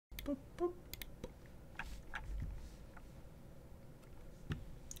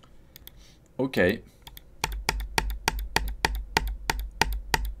Okay.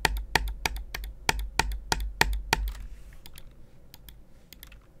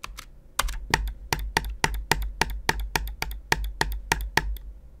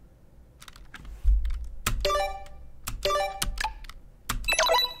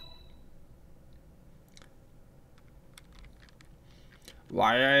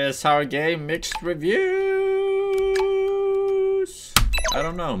 Why is our game mixed reviews? I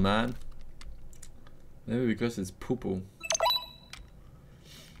don't know, man. Maybe because it's poo-poo.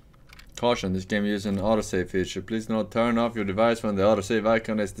 Caution, this game uses an autosave feature. Please do not turn off your device when the autosave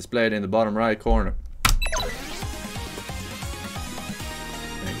icon is displayed in the bottom right corner.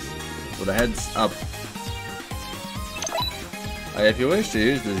 Thanks. So the heads up. If you wish to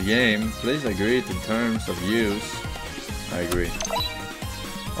use this game, please agree to terms of use. I agree.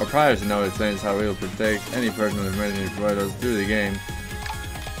 Our privacy note explains how we will protect any personal information you provide us through the game.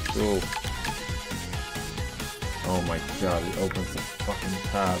 Cool. Oh my god, it opens the fucking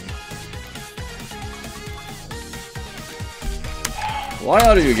tab. Why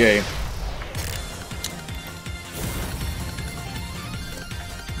are you gay?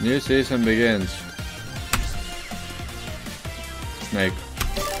 New season begins. Snake.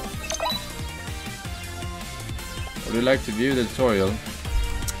 Would you like to view the tutorial?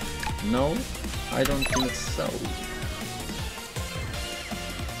 No, I don't think so.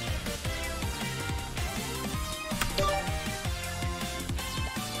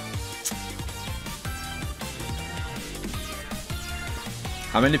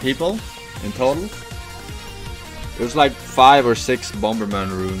 How many people in total? There's like 5 or 6 Bomberman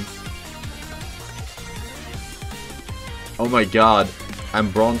rooms. Oh my god,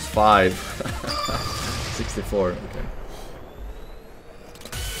 I'm bronze 5. 64, okay.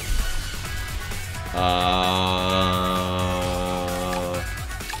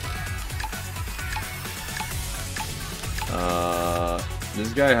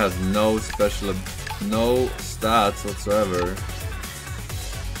 This guy has no stats whatsoever.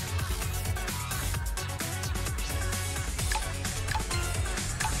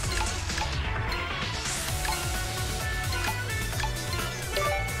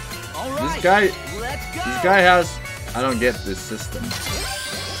 This guy has. I don't get this system.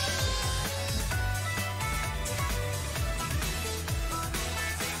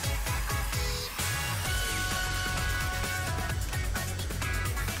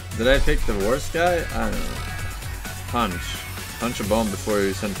 Did I pick the worst guy? I don't know. Punch a bomb before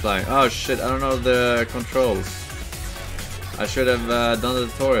you send flying. Oh shit! I don't know the controls. I should have done the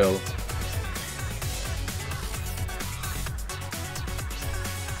tutorial.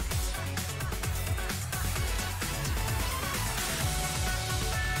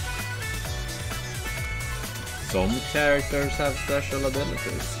 Some characters have special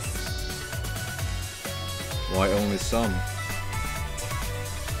abilities. Why only some?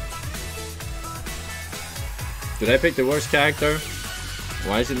 Did I pick the worst character?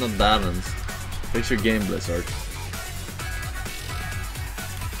 Why is it not balanced? Fix your game, Blizzard.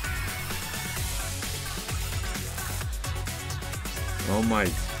 Oh my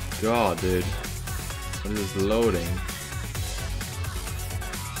god, dude. What is this loading?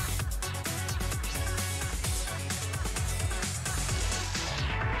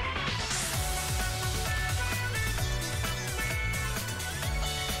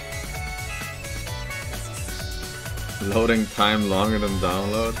 Loading time longer than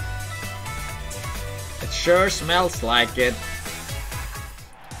download. It sure smells like it.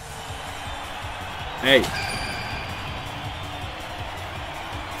 Hey.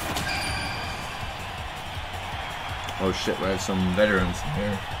 Oh shit, we have some veterans in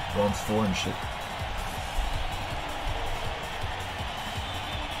here. Bronze 4 and shit.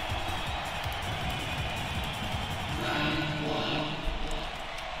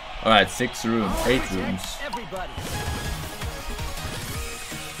 Alright, 8 rooms.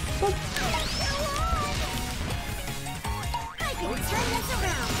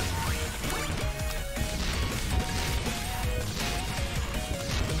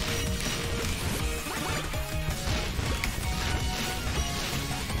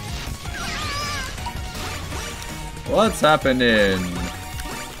 What's happening?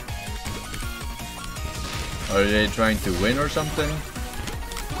 Are they trying to win or something?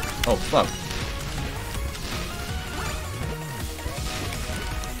 Oh fuck.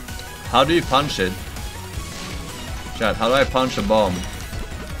 How do you punch it? Chat, how do I punch a bomb?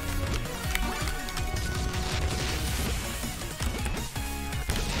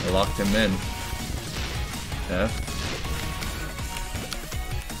 I locked him in. F.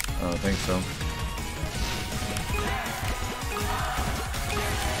 I don't think so.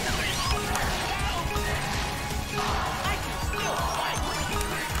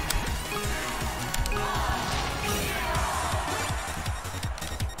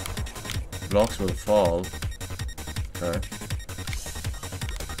 Blocks will fall. Okay.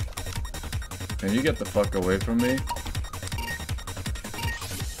 Can you get the fuck away from me?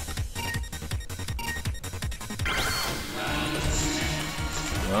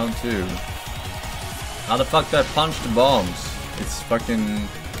 Round 2. How the fuck did I punch the bombs? It's fucking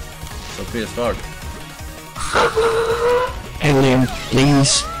so as fuck. Alien,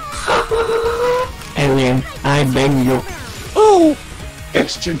 please. Alien, I beg you. Oh!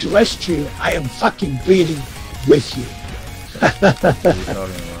 Extraterrestrial, I am fucking bleeding with you. What are you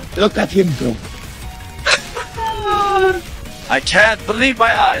talking about? Look at him go. I can't believe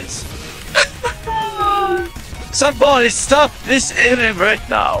my eyes. Somebody stop this alien right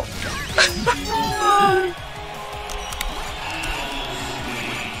now.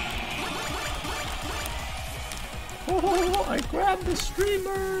 Oh, I grabbed the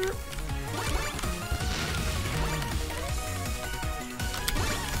streamer.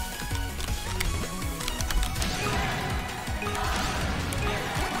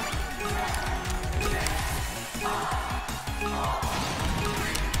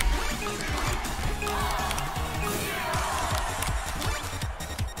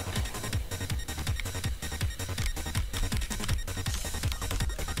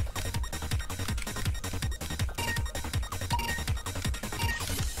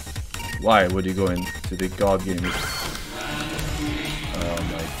 Why would you go into the god game? Oh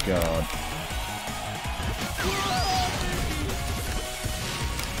my god.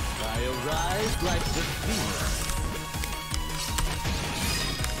 I arise like the phoenix.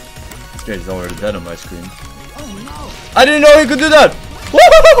 This guy's already dead on my screen. Oh no! I didn't know you could do that!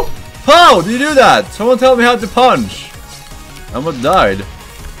 Woo! How do you do that? Someone tell me how to punch. I almost died.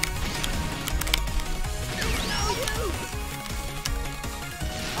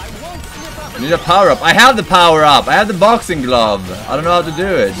 I need a power up. I have the power up. I have the boxing glove. I don't know how to do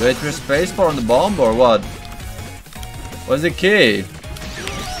it. Do I press spacebar on the bomb or what? What's the key?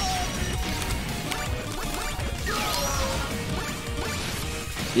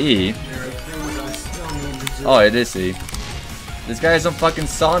 E? Oh, it is E. This guy is some fucking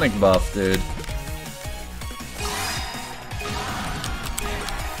Sonic buff, dude.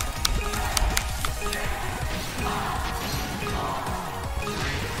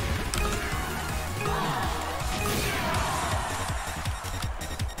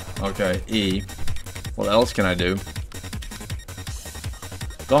 Okay, E. What else can I do?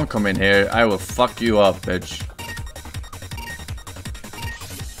 Don't come in here. I will fuck you up, bitch.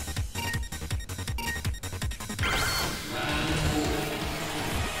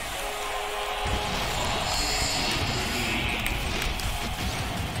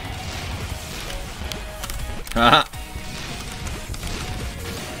 Haha.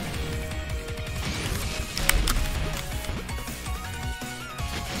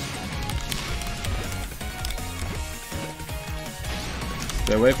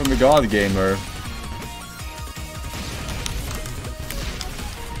 Stay away from the god gamer.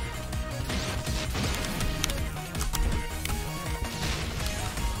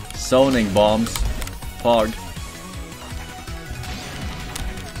 Zoning bombs. Pog.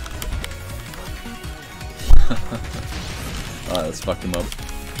 Alright, let's fuck him up.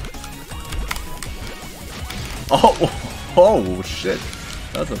 Oh shit.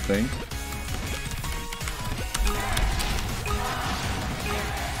 That's a thing.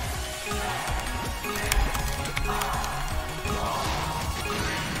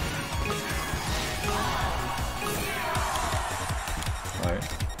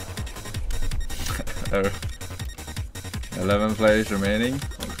 Alright. 11 players remaining.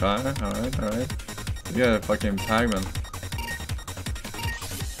 Okay, alright. You got a fucking Pac-Man.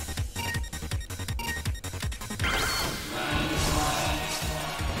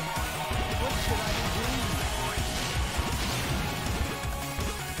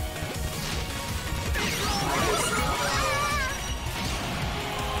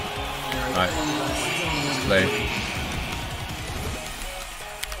 Alright, let's play.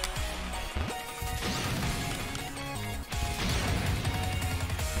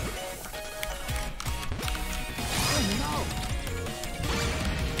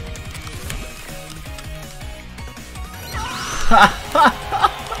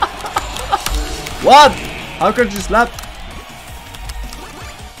 What? How could you slap?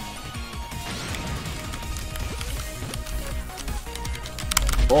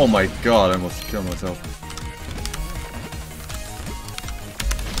 Oh my god, I almost killed myself.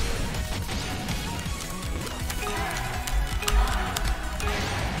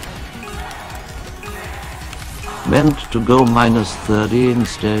 meant to go -30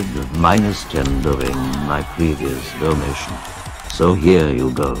 instead of -10 during my previous donation. So here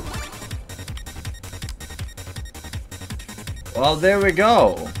you go. Well, there we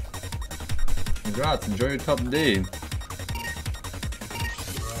go. Congrats, enjoy your top D.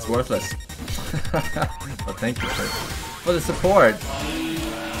 It's worthless. But thank you for the support.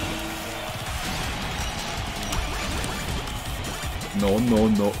 No, no,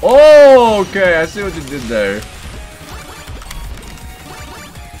 no. Oh, okay, I see what you did there.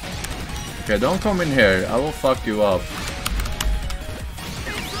 Okay, don't come in here. I will fuck you up.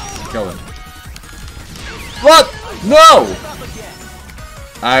 Kill him. What? No!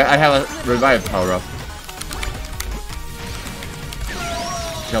 I have a revive power up.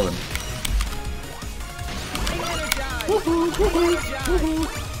 Kill him.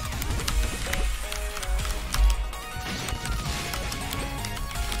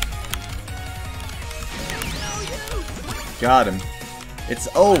 Got him. It's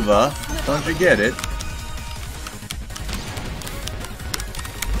over. Don't you get it?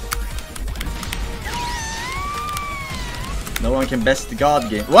 No one can best the god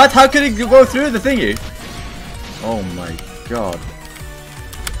game. What? How could it go through the thingy? Oh my god.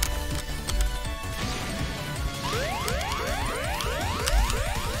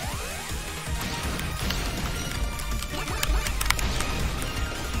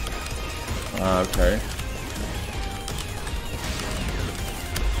 Okay.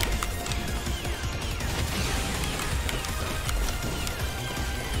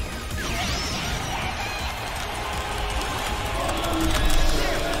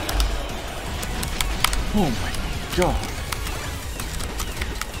 Oh my god.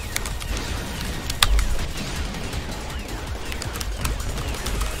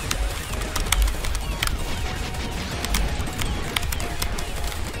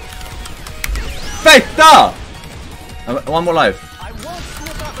 Faith, da! One more life. I won't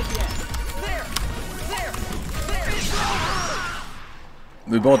slip up again. There.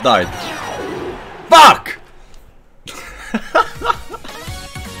 We both died. Fuck!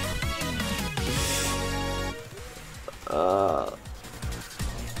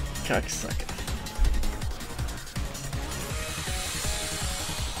 Cocksucker.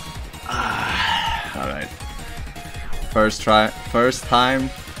 Alright. First time.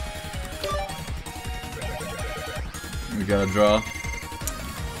 We got a draw.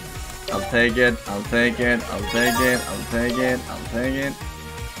 I'll take it. I'll take it. I'll take it. I'll take it. I'll take it.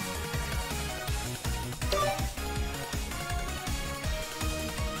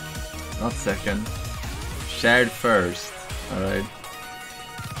 Not second. Shared first. Alright.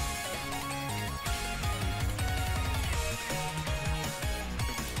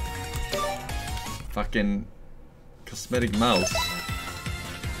 Fucking cosmetic mouse.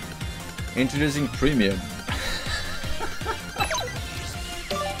 Introducing premium.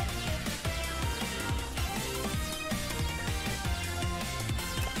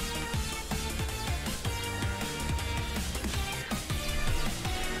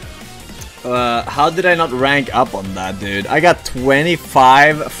 How did I not rank up on that, dude? I got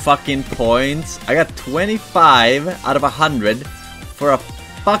 25 fucking points. I got 25 out of 100 for a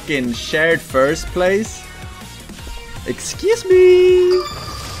fucking shared first place. Excuse me.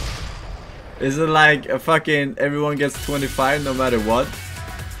 Is it like a fucking everyone gets 25 no matter what?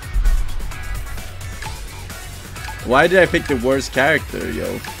 Why did I pick the worst character,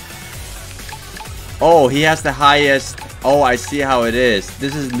 yo? Oh, he has the highest. Oh, I see how it is.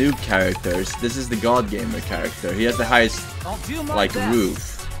 This is noob characters. This is the God Gamer character. He has the highest, like,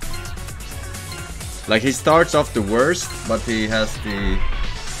 roof. Like, he starts off the worst, but he has the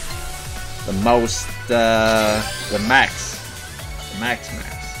most, the max. The max.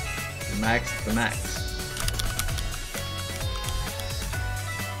 The max.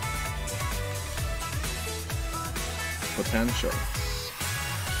 Potential.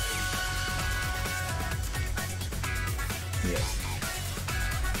 Yes.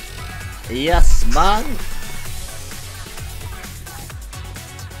 Yes, man.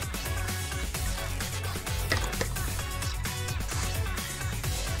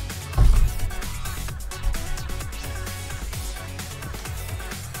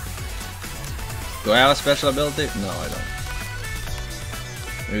 Do I have a special ability? No, I don't.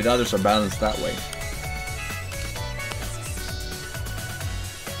 Maybe the others are balanced that way.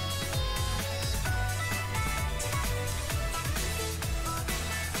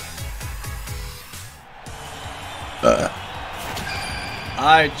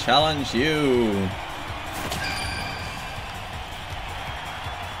 I challenge you.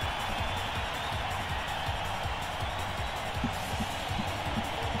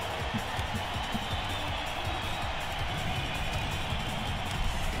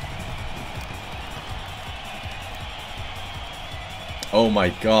 Oh my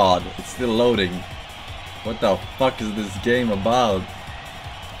god, it's still loading. What the fuck is this game about?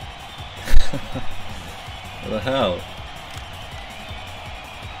 What the hell?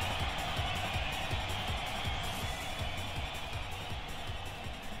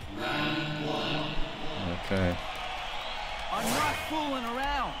 Okay. I'm not fooling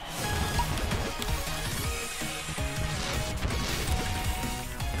around.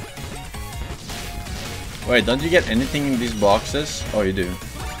 Wait, don't you get anything in these boxes? Oh, you do.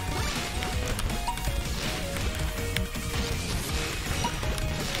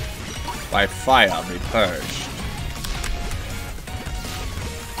 By fire be purged.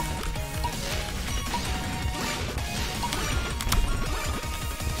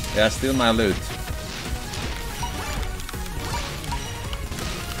 Yeah, steal my loot.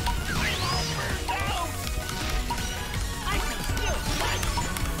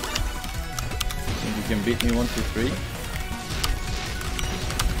 Think you can beat me 1, 2, 3?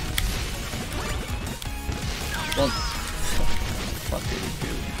 Don't. Fuck are you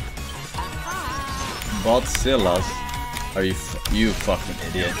doing? Botzillas? Are you fucking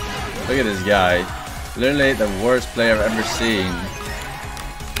idiot? Look at this guy. Literally the worst player I've ever seen.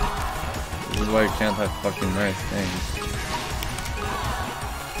 This is why you can't have fucking nice things.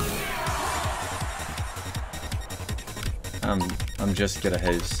 I'm just gonna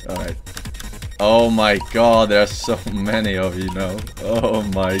haze. Alright. Oh my god, there are so many of you now. Oh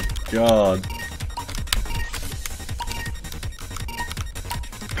my god.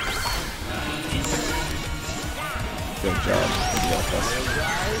 Good job.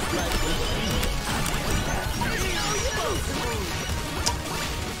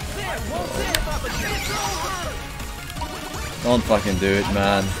 Don't fucking do it,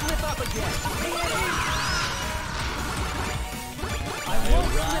 man.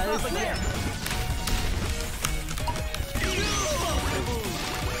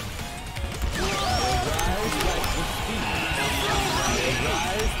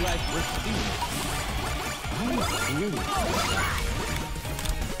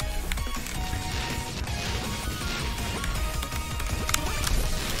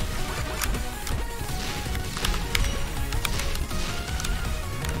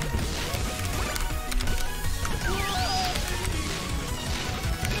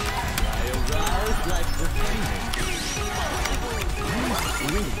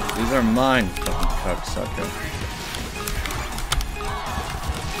 These are mine, fucking cocksucker.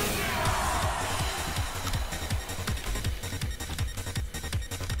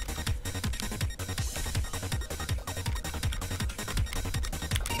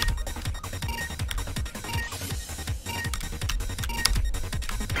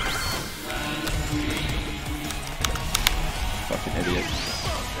 Fucking idiot.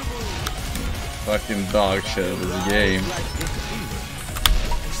 Fucking dog shit of this game.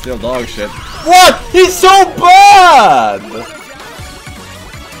 Still dog shit. What? He's so bad!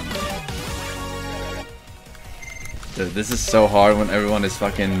 Dude, this is so hard when everyone is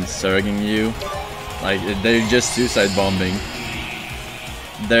fucking surging you. Like, they're just suicide bombing.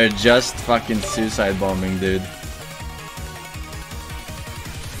 They're just fucking suicide bombing, dude.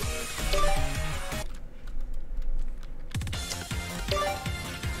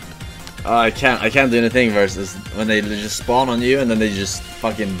 I can't do anything versus when they just spawn on you and then they just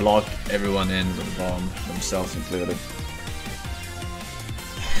fucking block everyone in with a bomb, themselves included.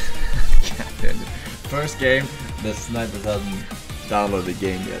 Can't do anything. First game, the snipers hadn't downloaded the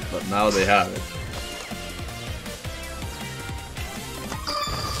game yet, but now they have it.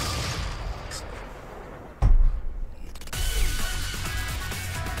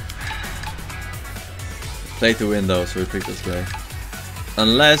 Play to win though, so we pick this guy.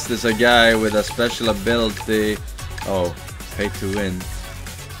 Unless there's a guy with a special ability. Oh, pay to win.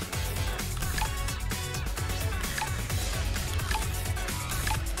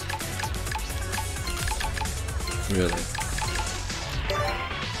 Really?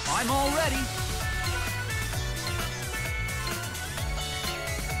 I'm all ready.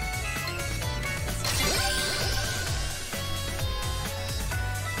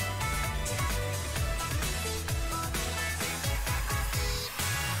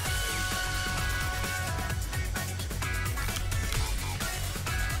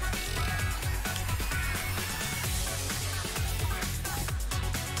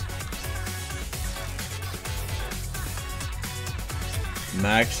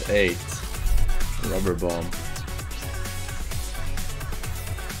 Max 8. Rubber bomb.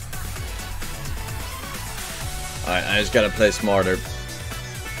 Alright, I just gotta play smarter.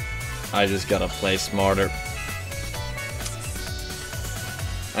 I just gotta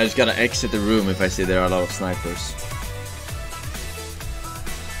exit the room if I see there are a lot of snipers.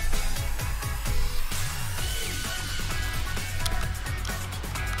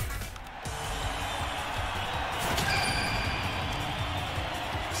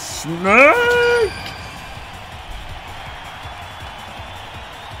 Snake!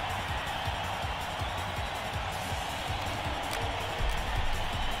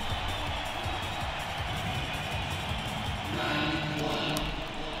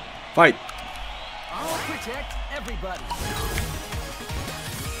 Fight! I'll protect everybody.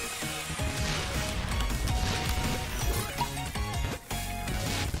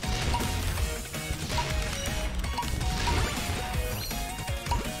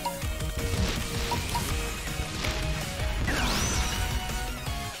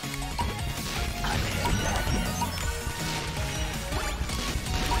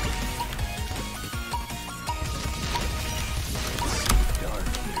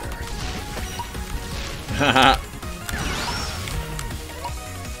 Haha.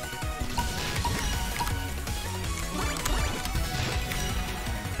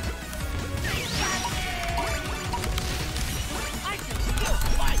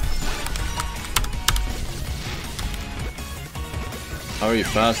 How are you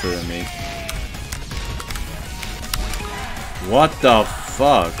faster than me? What the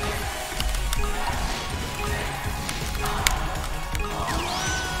fuck?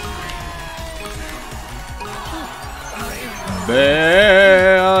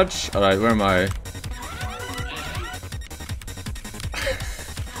 Bitch! Alright, where am I?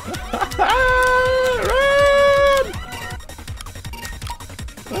 Run!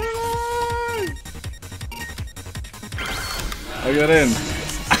 Run! I got in.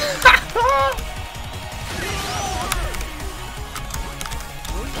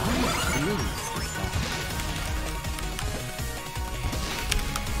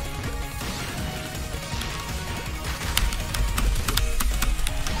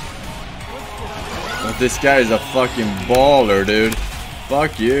 This guy is a fucking baller, dude.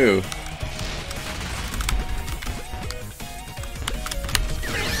 Fuck you.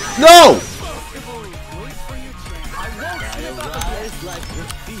 No!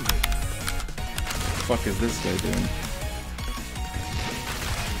 What the fuck is this guy doing?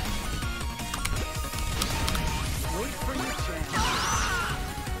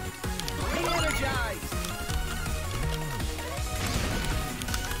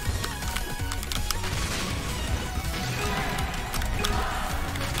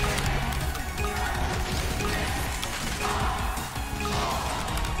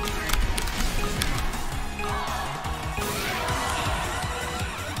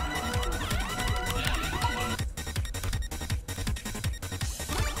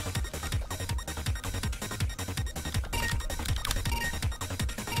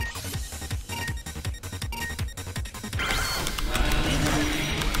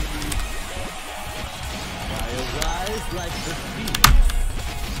 You're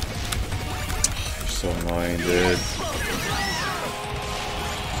so annoying, dude.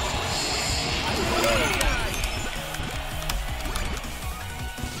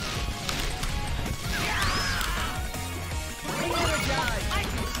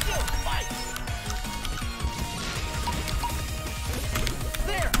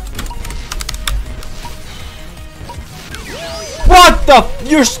 What the f—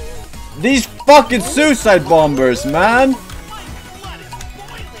 you're— these fucking suicide bombers, man!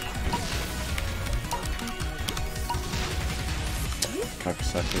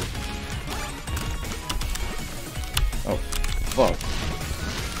 Cocksucker. Oh, fuck.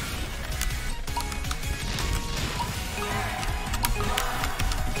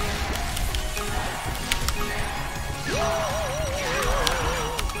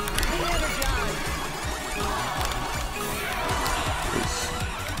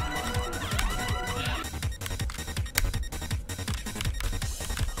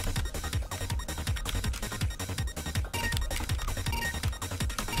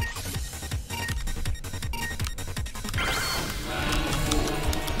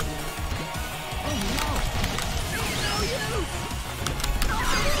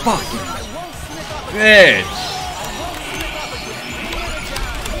 Fuck. Bitch.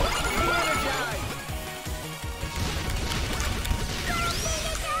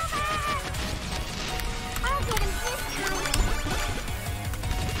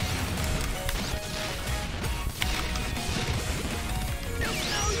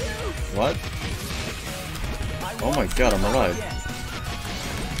 What? Oh my god, I'm alive.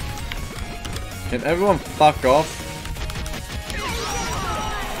 Can everyone fuck off?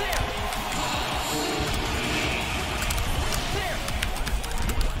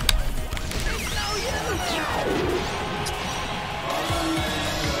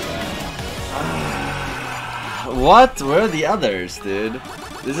 What? Where are the others, dude?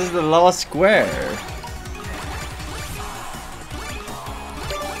 This is the last square.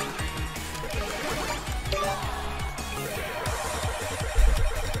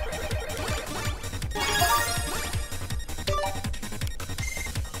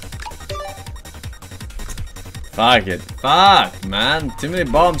 Fuck it. Fuck, man. Too many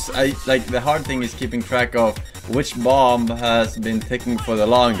bombs. Like, the hard thing is keeping track of which bomb has been ticking for the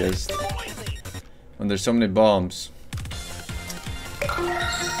longest. When there's so many bombs.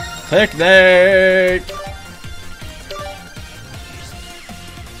 Picnic!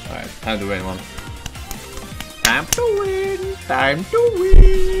 Alright, time to win one. Time to win! Time to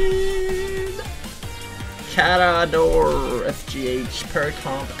win! Carador, FGH,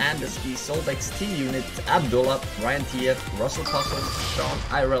 Percomp, Andeski, Solbex, T-Unit, Abdullah, Ryan TF, Russell Puzzle, Sean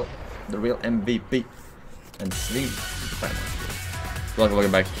Irel, the real MVP, and Sleeve.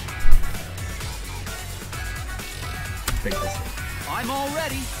 Welcome back. Take this. I'm all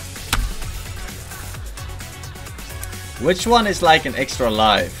ready. Which one is like an extra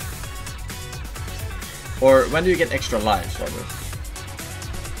life? Or when do you get extra lives, Robert?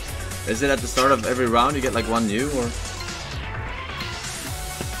 Is it at the start of every round you get like one new or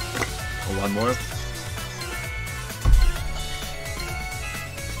one more?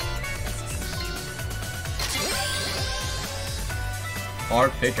 Or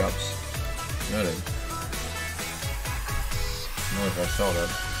pickups. Really? No, if I saw that.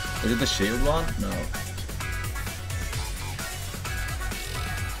 Is it the shield one? No.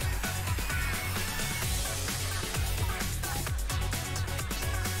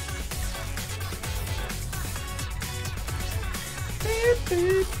 Beep,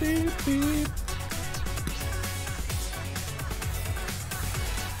 beep, beep, beep.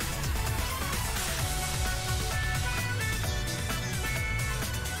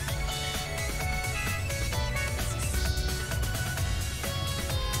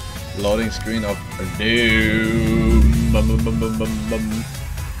 Loading screen of doom. Bum, bum, bum, bum, bum, bum.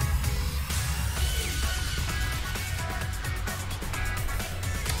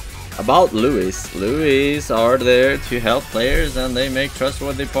 About Louis. Louis are there to help players and they make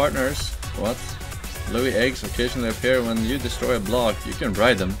trustworthy partners. What? Louis eggs occasionally appear when you destroy a block. You can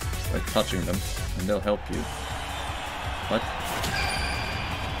ride them by touching them and they'll help you. What?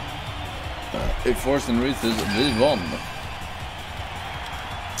 If FORSEN reaches this one.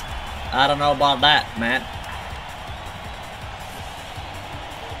 I don't know about that, man.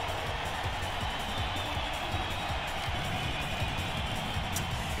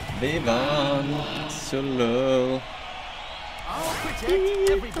 Vivan solo. I'll protect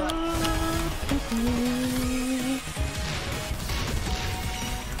everybody.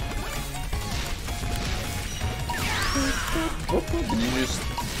 Did you just...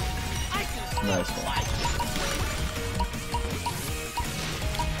 Nice one.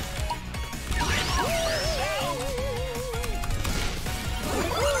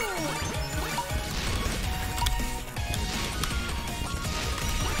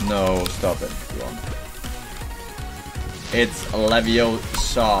 No, stop it. Wrong. It's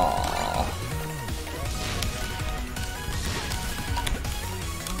Leviosa.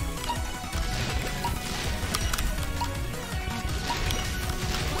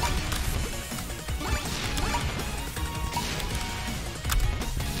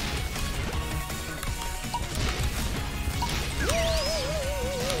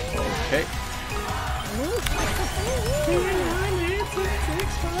 Okay.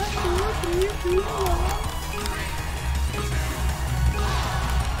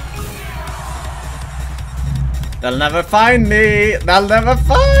 They'll never find me! They'll never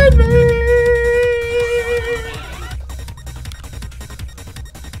find me!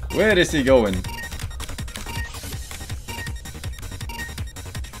 Where is he going?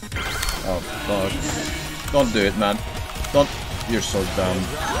 Oh, fuck. Don't do it, man. Don't. You're so dumb.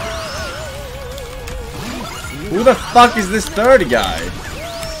 Who the fuck is this third guy?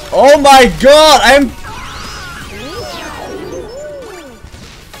 Oh my god!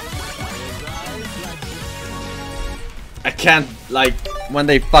 I can't, like, when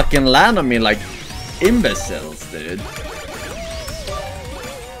they fucking land on me like imbeciles, dude.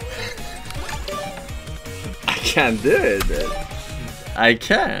 I can't do it, dude. I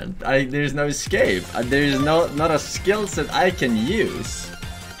can't. There's no escape. There's not a skill set I can use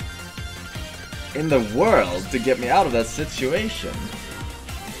in the world to get me out of that situation.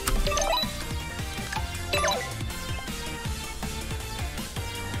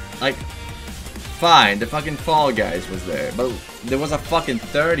 Like, fine, the fucking Fall Guys was there, but there was a fucking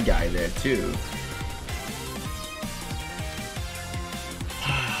third guy there too.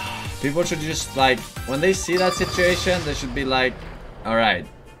 People should just, like, when they see that situation, they should be like, alright,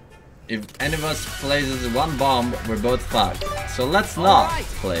 if any of us places one bomb, we're both fucked. So let's not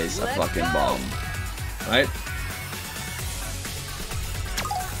place a fucking bomb. Right?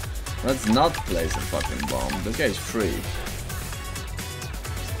 Let's not place a fucking bomb. This guy's free.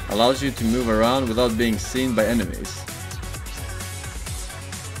 Allows you to move around without being seen by enemies.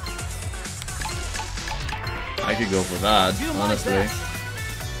 I could go for that, honestly.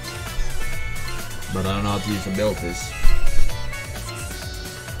 But I don't know how to use abilities.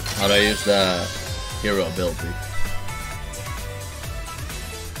 How do I use the hero ability?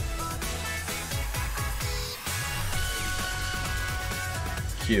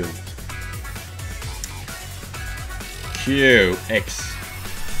 Q. Q. X.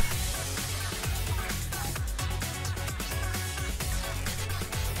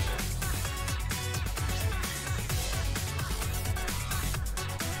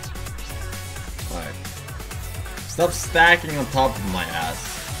 Alright. Stop stacking on top of my ass,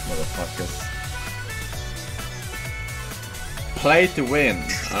 motherfuckers. Play to win,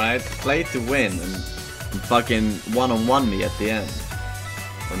 alright? Play to win and fucking one-on-one me at the end.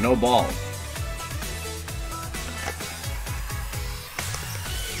 Or no balls.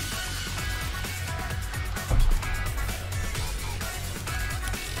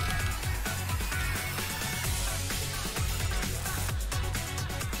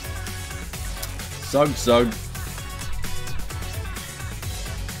 Zug zug.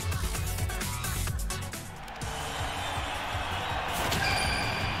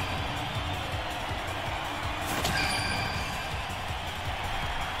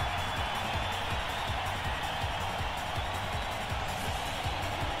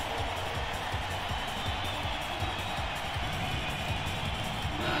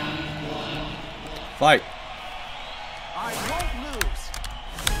 Fight. I won't lose.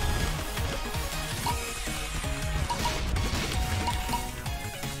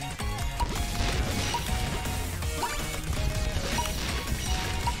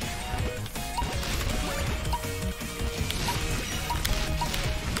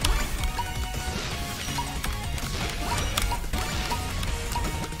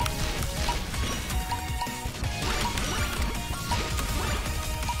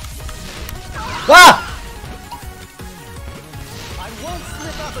 Ah! I won't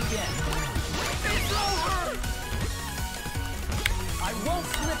slip up again. It's over. I won't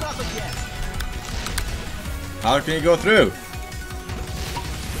slip up again. How can you go through?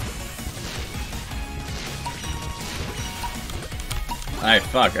 Ay,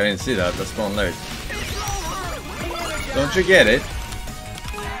 fuck, I didn't see that. That spawned late. Don't you get it?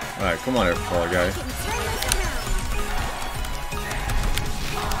 Alright, come on here, fall guy.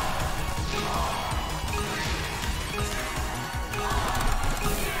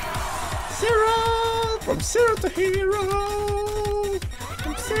 Zero! From zero to hero!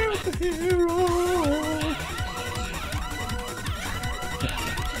 From zero to hero!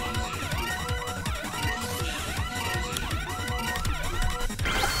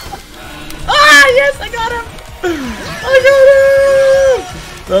 Ah, yes, I got him! I got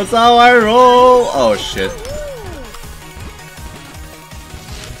him! That's how I roll! Oh, shit.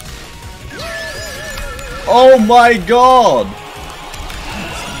 Oh my god!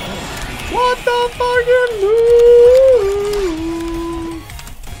 What the fucking move?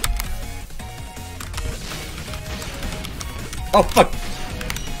 Oh, fuck!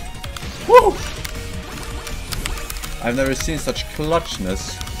 Woo! I've never seen such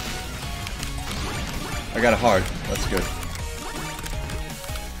clutchness. I got a heart. That's good.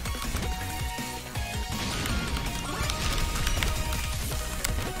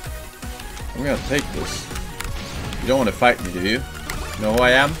 I'm gonna take this. You don't want to fight me, do you? You know who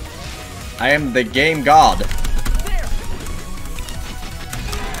I am? I am the game god.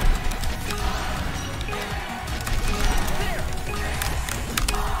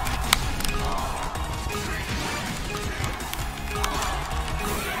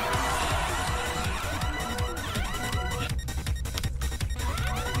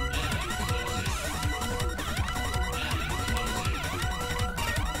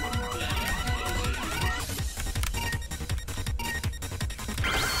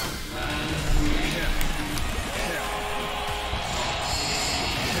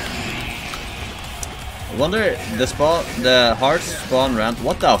 I wonder the hearts spawn ramp.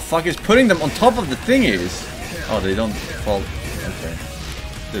 What the fuck is putting them on top of the thingies? Oh, they don't fall. Okay.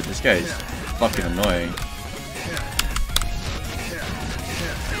 Dude, this guy is fucking annoying.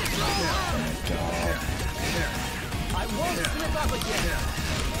 Oh my god.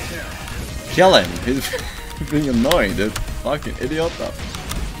 Kill him! He's being annoying, dude. Fucking idiot.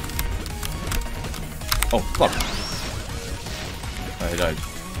 Oh, fuck. Oh, he died.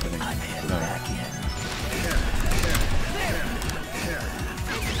 No.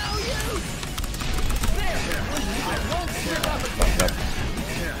 Fucked up.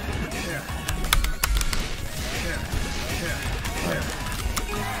 Right.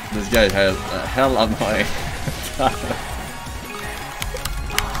 guy has hell annoying.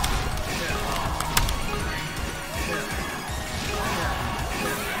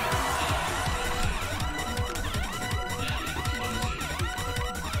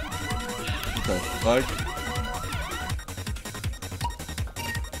 What the fuck?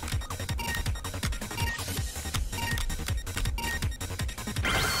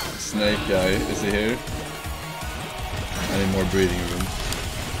 Snake guy, is he here? I need more breathing room.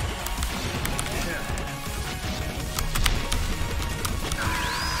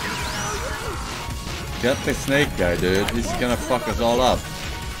 Get the snake guy, dude. He's gonna fuck us all up.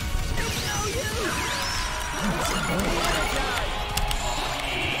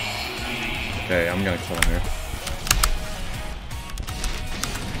 Okay, I'm gonna kill him here.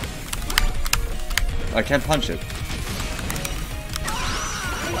 I can't punch it.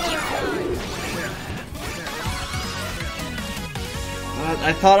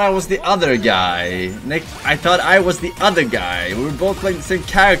 I thought I was the other guy. Nick, I thought I was the other guy. We were both playing the same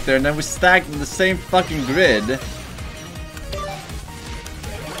character and then we stacked in the same fucking grid.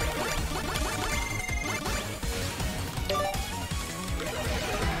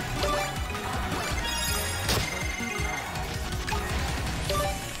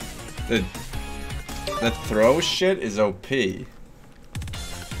 That throw shit is OP.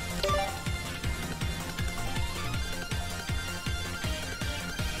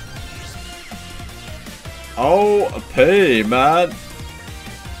 OP, man.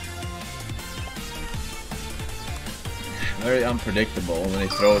 Very unpredictable when he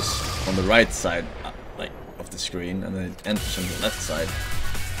throws on the right side, like of the screen, and then it enters on the left side.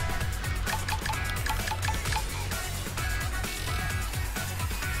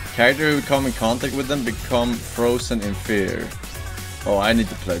 Character who come in contact with them become frozen in fear. Oh, I need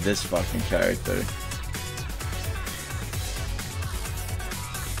to play this fucking character.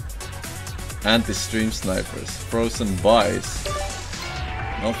 Anti-stream snipers. Frozen buys.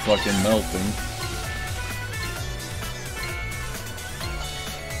 Not fucking melting.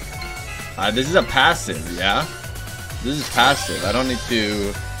 This is a passive, yeah? This is passive. I don't need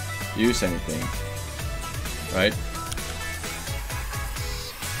to use anything. Right?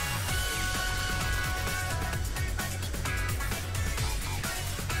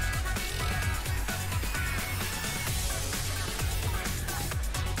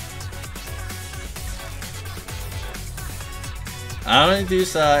 I don't need to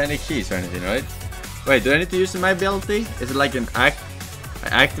use any keys or anything, right? Wait, do I need to use my ability? Is it like an I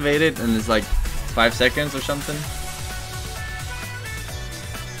activate it and it's like 5 seconds or something?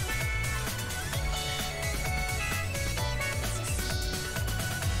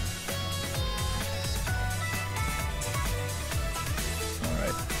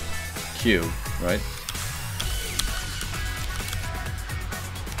 Alright. Q, right?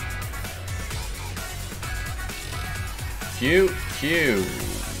 Q.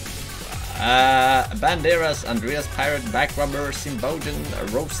 Banderas, Andreas Pirate, Backrubber, Simbogen,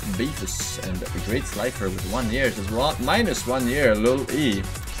 Roast Beefus, and Great Slifer with 1 year. Just minus 1 year, lol E.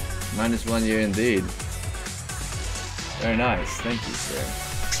 Minus 1 year indeed. Very nice, thank you, sir.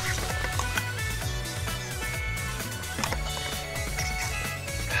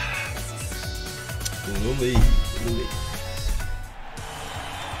 Lully.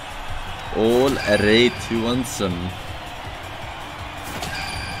 All array to ansem.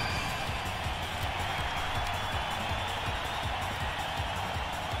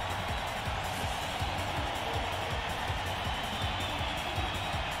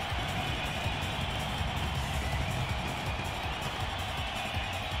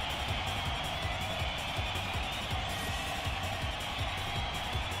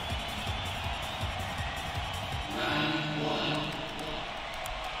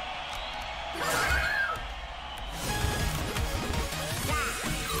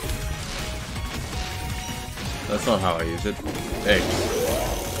 That's not how I use it. Hey.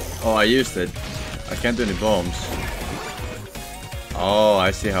 Oh, I used it. I can't do any bombs. Oh,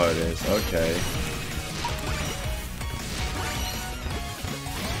 I see how it is. Okay.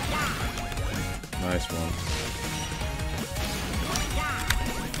 Nice one.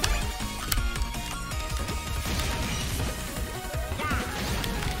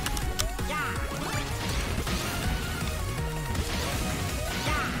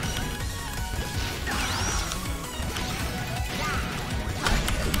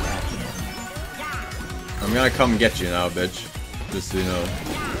 I'm gonna come get you now, bitch. Just so you know.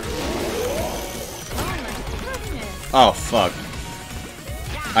 Oh, fuck.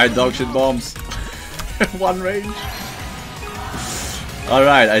 I dog shit bombs. One range.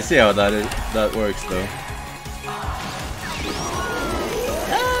 Alright, I see how that works though.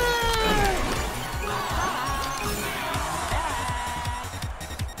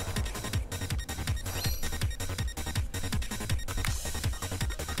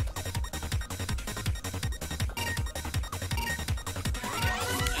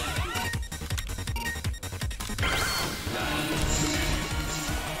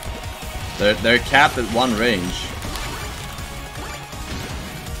 They're capped at one range.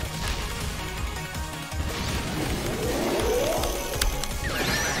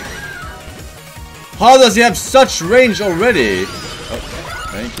 How does he have such range already? Oh,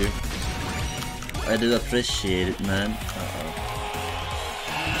 thank you. I did appreciate it, man.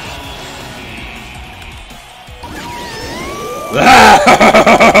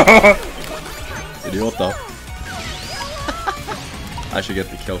 Idiota. I should get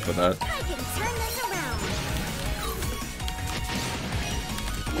the kill for that.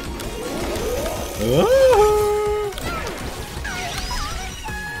 No.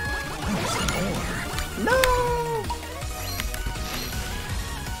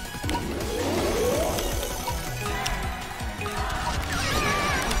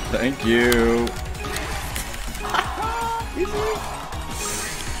 Thank you.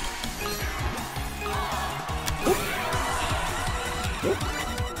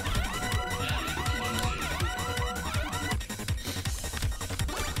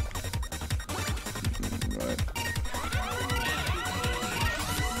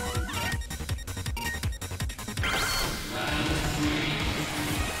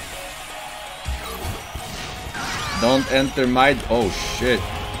 Don't enter my... Oh shit.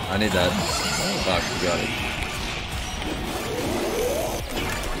 I need that. Fuck, got it.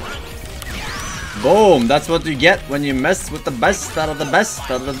 Boom! That's what you get when you mess with the best out of the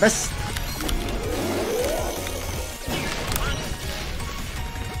best out of the best.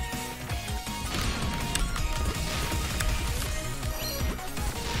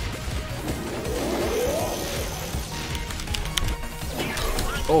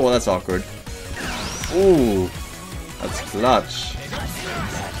 Oh, that's awkward. Ooh. That's clutch.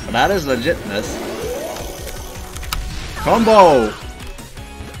 But that is legitness. Combo!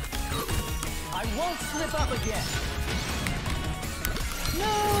 I won't slip up again. No!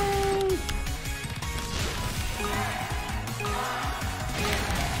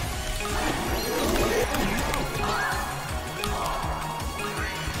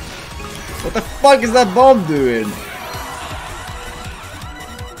 What the fuck is that bomb doing?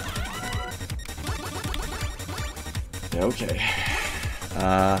 Okay.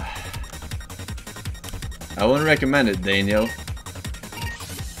 I wouldn't recommend it, Daniel.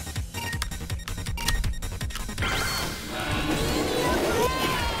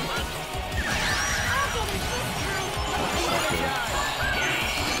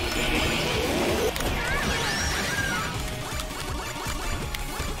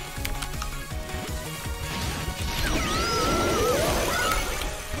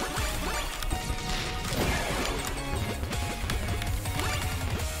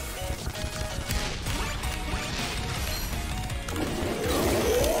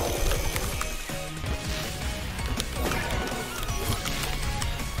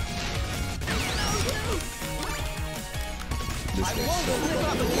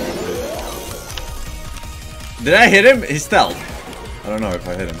 Did I hit him? He's stealth. I don't know if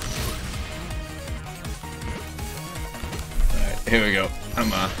I hit him. Alright, here we go. I'm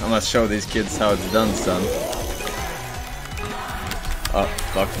gonna show these kids how it's done, son. Oh,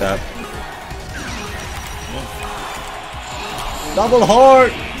 fuck that. Double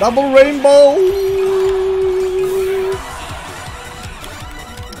heart! Double rainbow!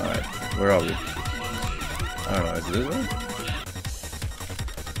 Alright, where are we? I don't know, is it this one?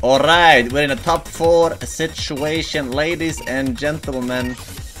 Alright, we're in a top 4 situation, ladies and gentlemen.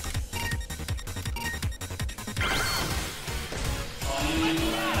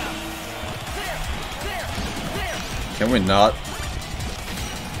 Can we not?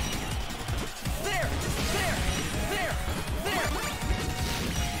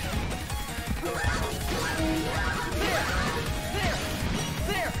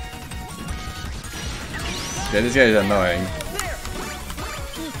 Yeah, this guy is annoying.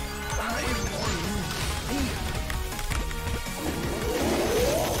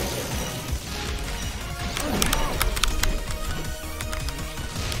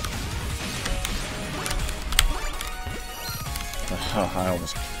 Oh, I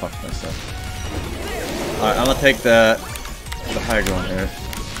almost fucked myself. Alright, I'm gonna take the high ground here.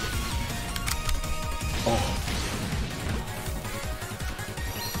 Oh.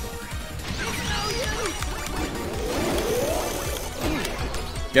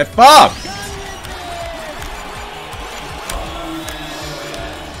 Get fucked!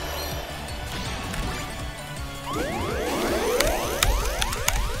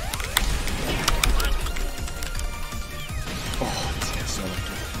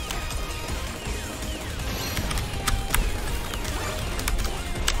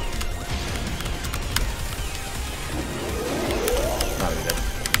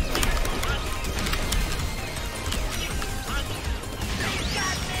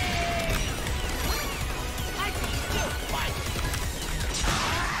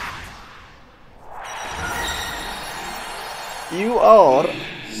 You are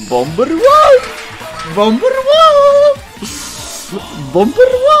Bomber 1! Bomber 1!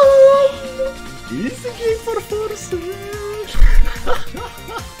 Bomber 1! Easy game for FORSEN!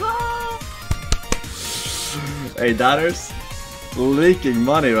 Hey, Datters. Leaking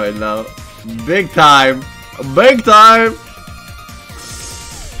money right now. Big time! Big time!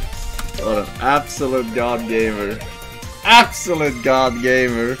 What an absolute god gamer. Absolute god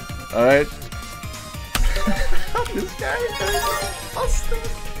gamer. Alright? This character is busted.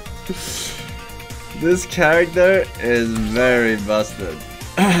 This character is very busted.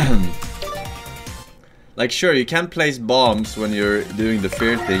 Like, sure, you can place bombs when you're doing the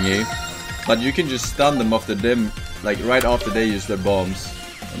fear thingy, but you can just stun them off the dim, like right after they use their bombs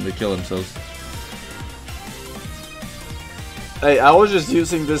and they kill themselves. Hey, I was just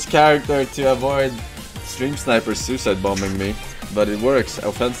using this character to avoid stream snipers suicide bombing me, but it works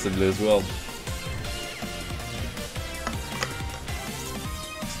offensively as well.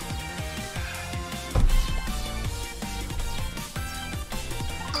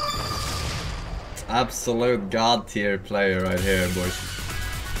 Absolute god tier player right here, boys.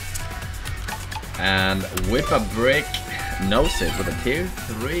 And Whip a Brick knows it with a tier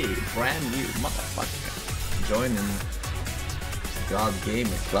 3, brand new motherfucker. Joining God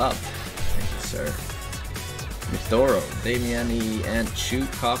Gamer Club. Thank you, sir. Mithoro, Damiani, and Chew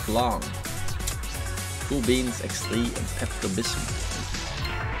Cock Long. Cool Beans, XD, and Pepto Bismol.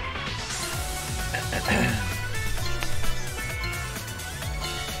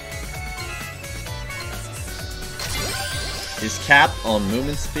 Is capped on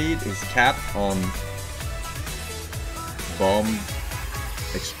movement speed, is capped on bomb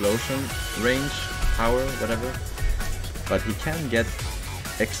explosion range, power, whatever. But he can get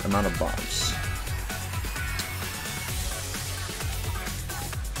X amount of bombs.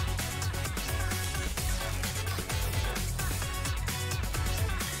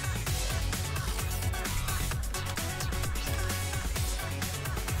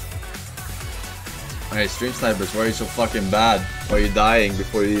 Hey, stream snipers, why are you so fucking bad? Why are you dying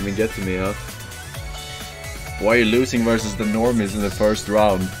before you even get to me, huh? Why are you losing versus the normies in the first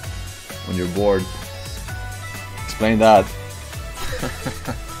round when you're bored? Explain that.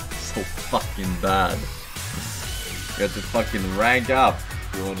 So fucking bad. You have to fucking rank up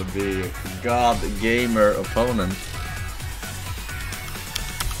if you want to be a god gamer opponent.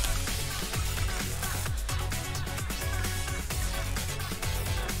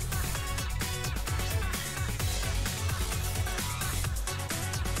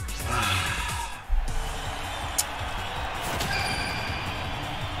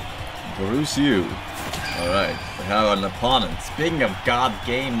 Bruce you. Alright, we have an opponent. Speaking of god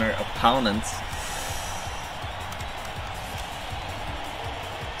gamer opponents,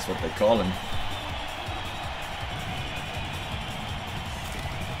 that's what they call him.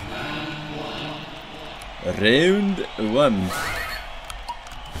 Round 1.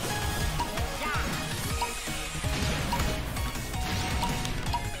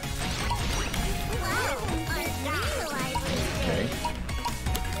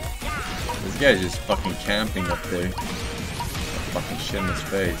 This guy's just fucking camping up there. Fucking shit in his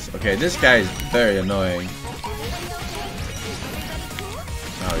face. Okay, this guy is very annoying.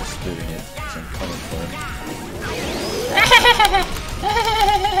 Now he's doing it, so I'm coming for him.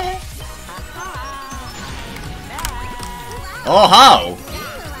 Oh, how?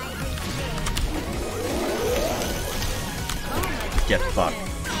 Get fucked.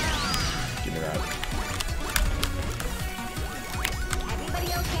 Give me that.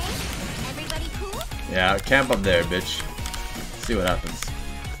 Yeah, camp up there, bitch. See what happens.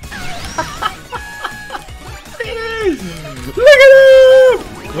 Look at him!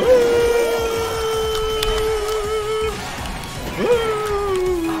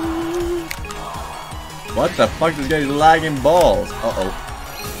 What the fuck? This guy's lagging balls. Uh-oh.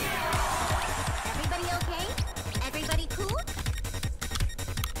 Everybody okay? Everybody cool?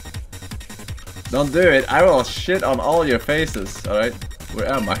 Don't do it. I will shit on all your faces, alright?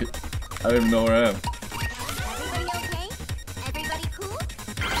 Where am I? I don't even know where I am.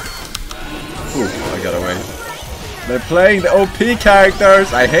 Ooh, I got away. They're playing the OP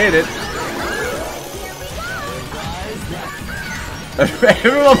characters. I hate it.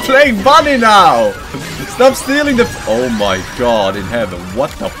 Everyone playing Bunny now. Stop stealing the. Oh my god in heaven!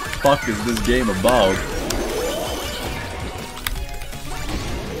 What the fuck is this game about?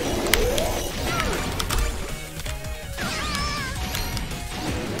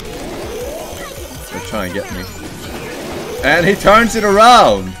 They're trying to get me. And he turns it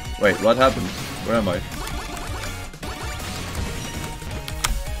around. Wait, what happened? Where am I?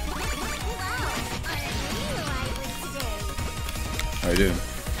 How you doing?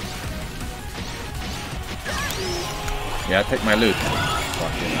 Yeah, take my loot.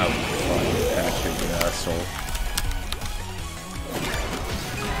 Fucking out. Fucking package, you asshole.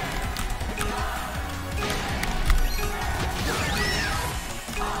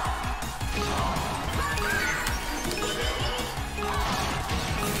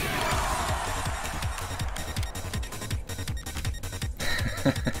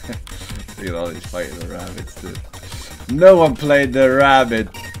 Look at all these fighting the rabbits, dude. No one played the rabbit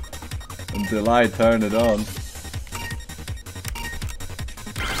until I turned it on.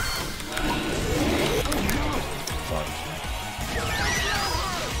 Fuck.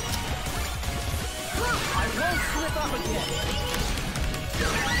 I won't slip up again.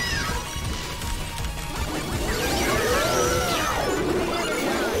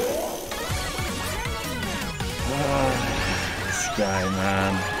 This guy,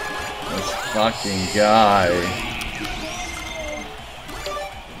 man. This fucking guy.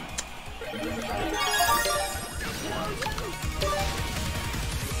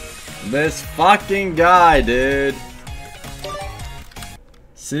 This fucking guy, dude.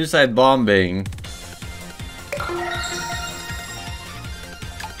 Suicide bombing.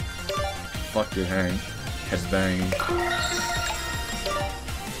 Fuck you, Hank. Headbang.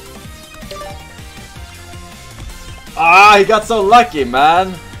 Ah, he got so lucky,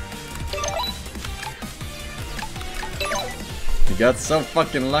 man. He got so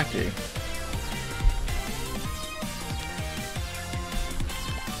fucking lucky.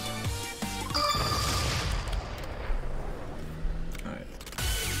 Alright.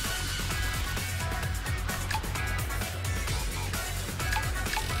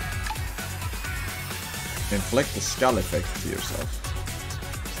 Inflict the skull effect to yourself.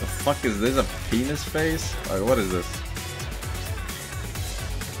 The fuck is this? A penis face? Like, what is this?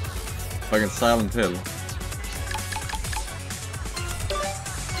 Fucking Silent Hill.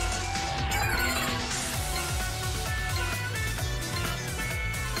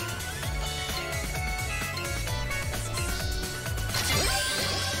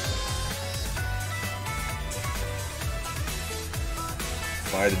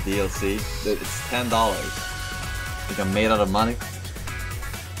 Buy the DLC. Dude, it's $10. Think I'm made out of money.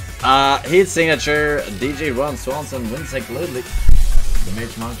 Heat signature, DJ Ron Swanson, Winsec Ludwig. The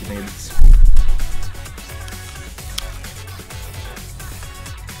Mage Monkey thing.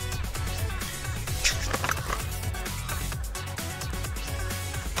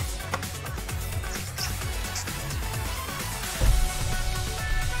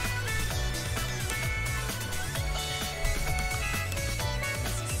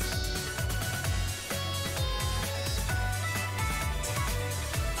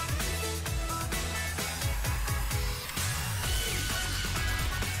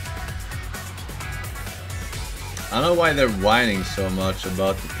 I don't know why they're whining so much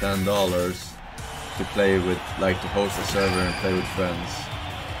about the $10 to play with, like, to host a server and play with friends.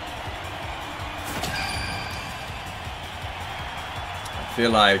 I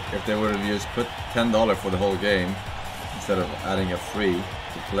feel like if they would have just put $10 for the whole game instead of adding a free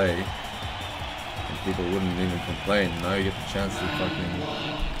to play, then people wouldn't even complain. Now you get the chance to fucking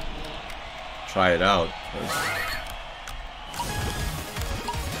try it out.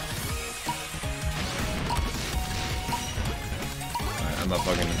 I'm a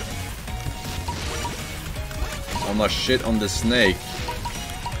fucking... I'm a shit on the snake.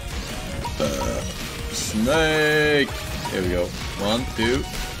 Snake! Here we go. 1, 2.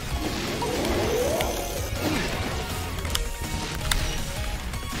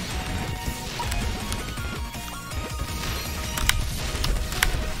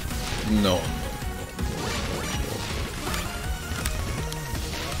 No.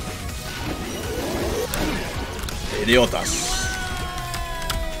 Idiotas.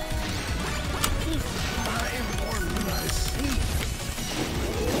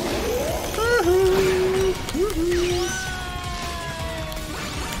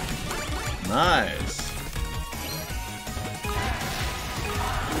 Nice.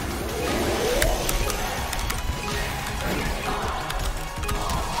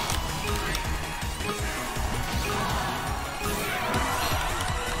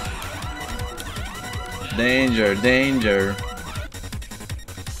 Danger, danger.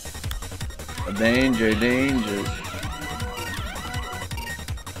 Danger, danger.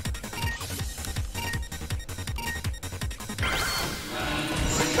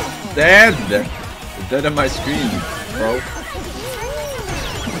 Dead! Dead on my screen, bro.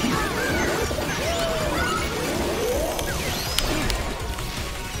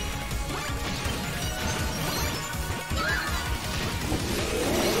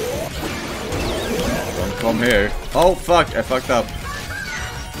 Don't come here. Oh fuck, I fucked up.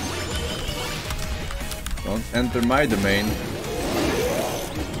 enter my domain.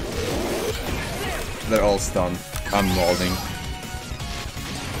 They're all stunned. I'm molding.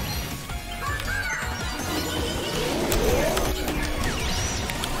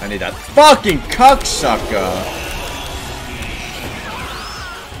 I need that fucking cocksucker!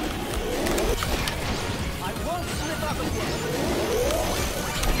 I won't slip up again.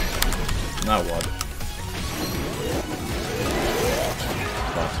 Now what?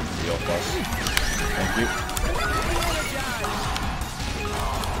 Fucking your boss. Thank you.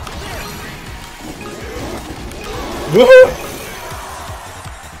 Woohoo!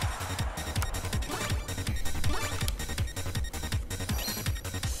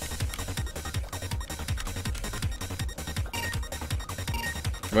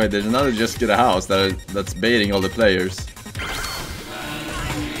 Wait, there's another just get a house that's baiting all the players.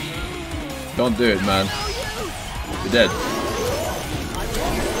 Don't do it, man. You're dead.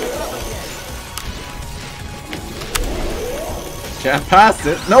 Can't pass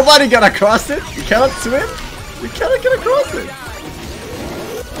it. Nobody got across it. You cannot swim. You cannot get across it.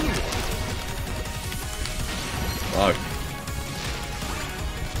 Fuck.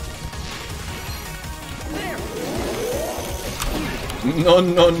 No,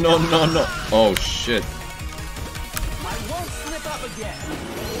 no, no, no, no. Oh, shit. I won't slip up again.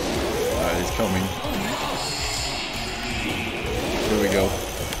 Alright, he's coming. Here we go.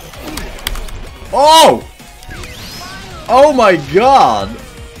 Oh! Oh my god!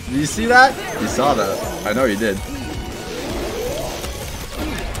 Did you see that? You saw that. I know you did.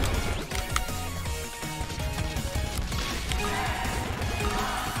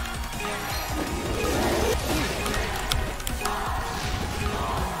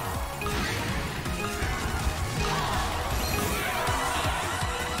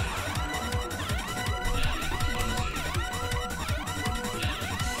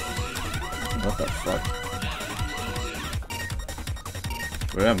 What the fuck?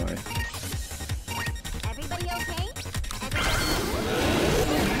 Where am I? Everybody okay?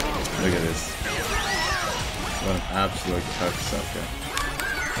 Look at this. What an absolute cocksucker.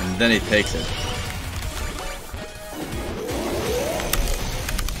 And then he takes it.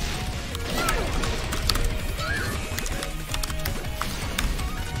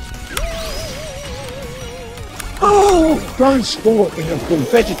 Oh, grand sport in a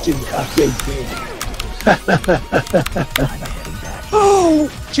competitive arcade game. Oh,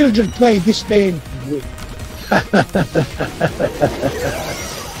 children play this game and win.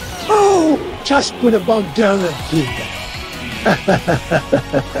 Oh, just put a bomb down and kill them.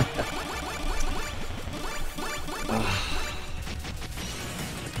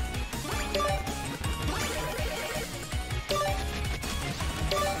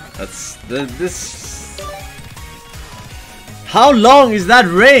 That's this. How long is that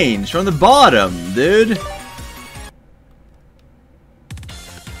range from the bottom, dude?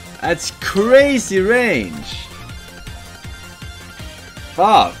 That's crazy range.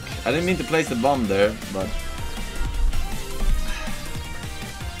 Fuck. I didn't mean to place the bomb there, but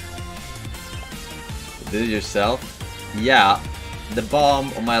you did it yourself? Yeah, the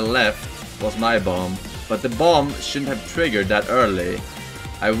bomb on my left was my bomb, but the bomb shouldn't have triggered that early.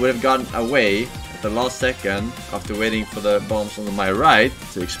 I would have gotten away at the last second after waiting for the bombs on my right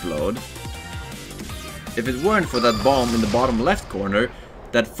to explode. If it weren't for that bomb in the bottom left corner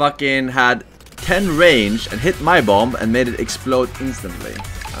that fucking had 10 range and hit my bomb and made it explode instantly.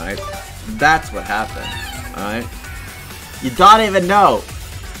 Alright? That's what happened. Alright? You don't even know!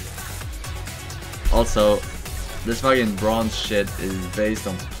 Also, this fucking bronze shit is based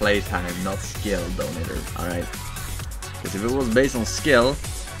on playtime, not skill, Donator. Alright? Because if it was based on skill,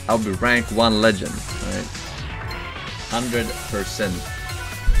 I'll be rank 1 legend. Alright? 100%.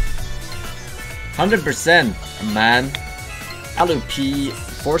 100%, man. LOP,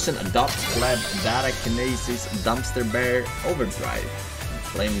 FORSEN Adopt, Flab, Data Kinesis, Dumpster Bear, Overdrive,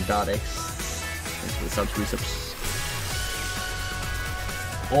 Flame.x. Thanks for the subs, resubs.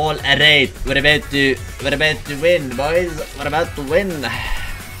 All right, we're about to win, boys. We're about to win.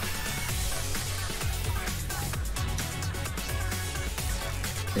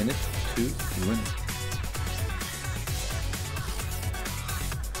 In it to win.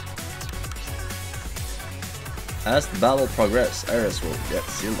 As the battle progresses, areas will get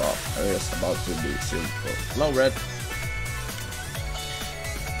sealed off. Areas about to be sealed for low red.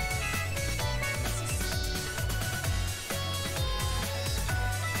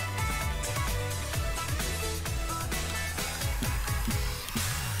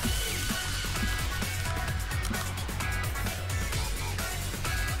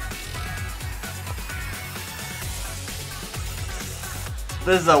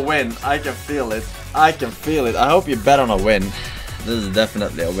 This is a win. I can feel it. I can feel it. I hope you bet on a win. This is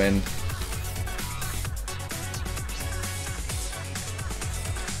definitely a win.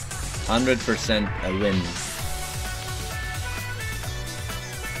 %100% a win.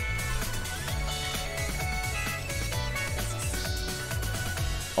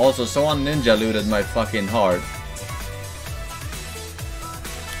 Also, someone ninja looted my fucking heart.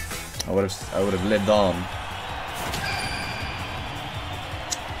 I would have lived on.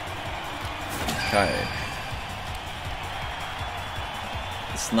 Okay.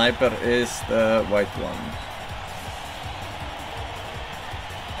 The sniper is the white one.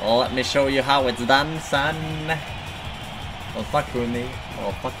 Let me show you how it's done, son. Well, fuck with me.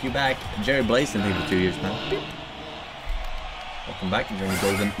 I'll fuck you back. Jerry Blazing here for 2 years now. Beep. Welcome back. Jeremy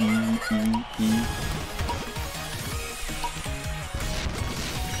Golden.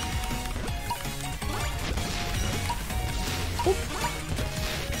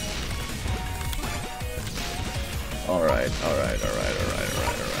 Alright.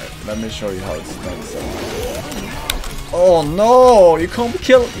 Let me show you how it's done. So. Oh no! You come to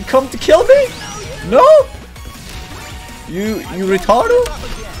kill me? No? You retarded?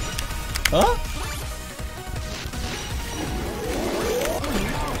 Huh?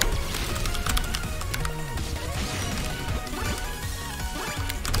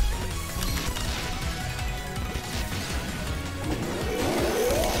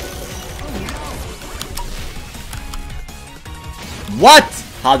 What?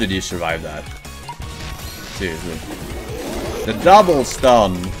 How did you survive that? Seriously. The double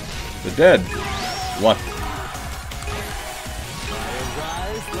stun. They're dead. What?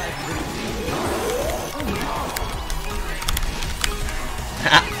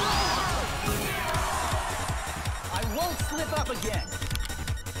 I won't slip up again.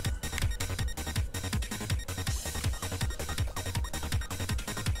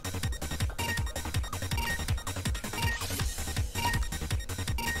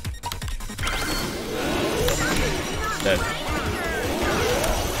 Dead.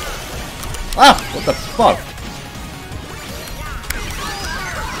 Ah! What the fuck?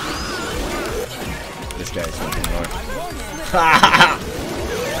 This guy's something more.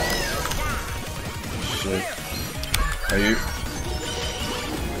 Shit. Are you?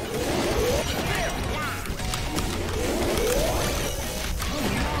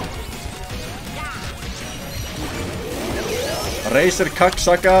 Razor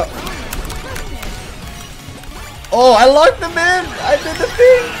cocksucker. Oh, I locked him in! I did the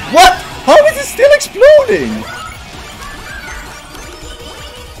thing! What? How is it still exploding?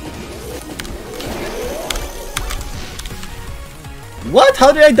 What?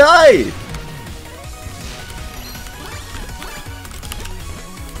 How did I die?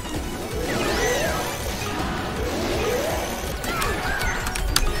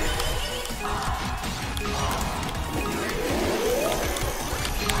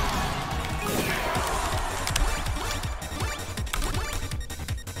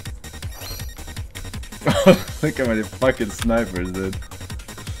 Look how many fucking snipers, dude.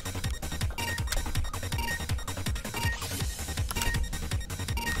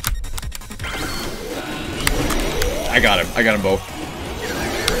 I got him both.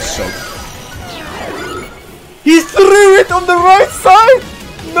 So he threw it on the right side!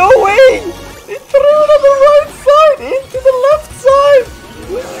 No way! He threw it on the right side! Into the left side!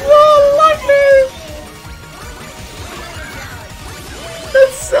 So lucky!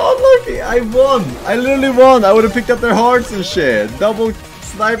 That's so lucky! I won! I literally won! I would have picked up their hearts and shit! Double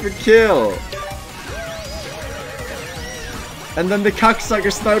sniper kill! And then the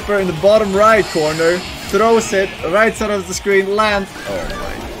cocksucker sniper in the bottom right corner throws it, right side of the screen, lands. Oh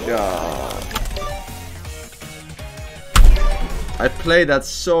my god. I played that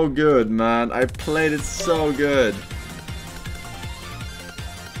so good, man. I played it so good.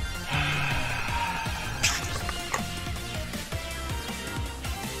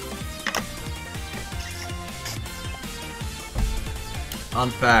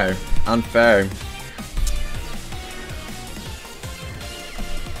 Unfair. Unfair.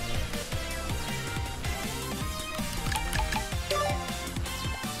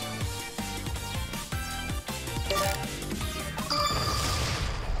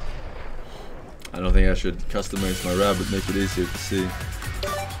 I don't think I should customize my rabbit, make it easier to see.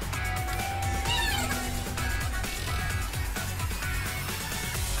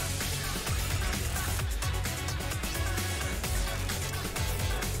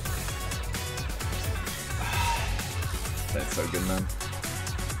 That's so good, man.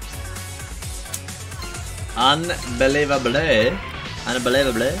 Unbelievable.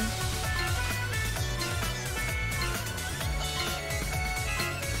 Unbelievable.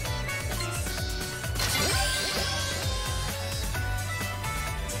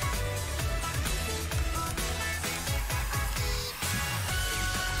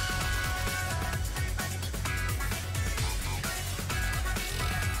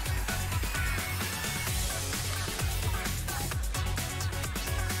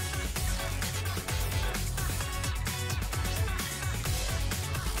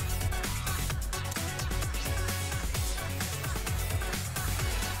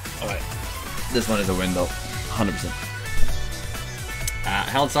 This one is a win though, 100%.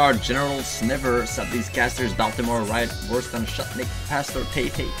 Hellsar General Sniver said these casters Baltimore right worse than Shutnik, Pastor Tay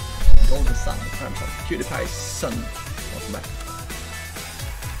Tay, Golden Sun, terms of PewDiePie's son. Welcome back.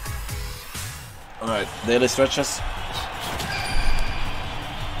 Alright, daily stretches.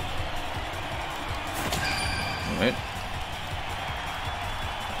 Alright.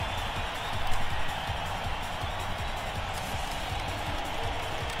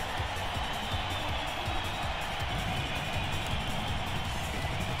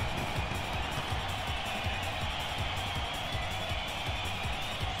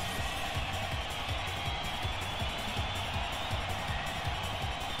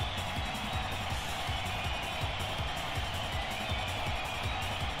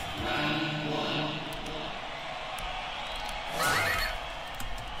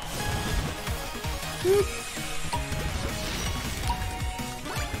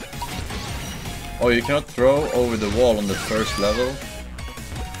 Oh, you cannot throw over the wall on the first level?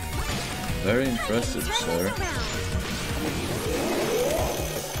 Very impressive, sir.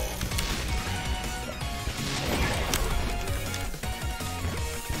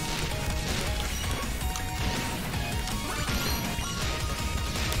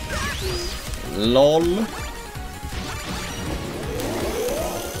 LOL.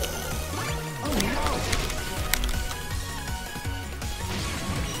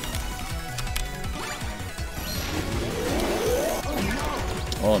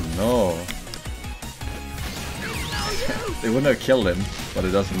 Oh no. They wouldn't have killed him, but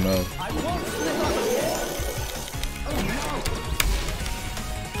he doesn't know.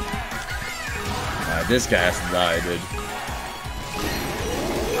 This guy has to die, dude.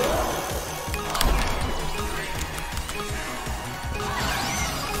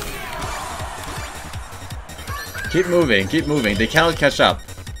 Keep moving, keep moving. They cannot catch up.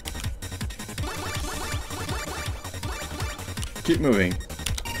 Keep moving.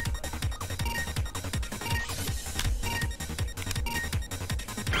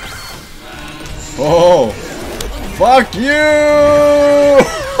 Oh! Fuck you!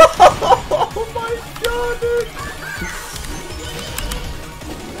 Oh my god, dude!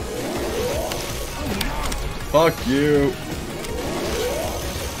 Fuck you!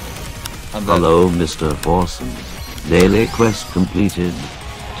 Hello, Mr. FORSEN. Daily quest completed.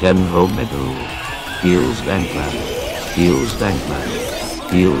 10 home medal. Heals Dankland. Heals Dankland.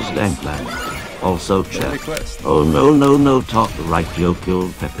 Heals Dankland. Also check. Oh no, talk right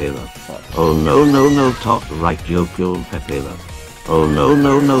Yokul Pepela. Oh no, talk right Yokul Pepela. Oh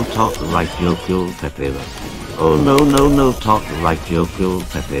no, talk right Yokul Pepela. Oh no, talk right Yokul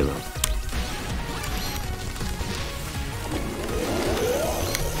Pepela.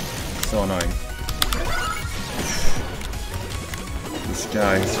 So annoying. This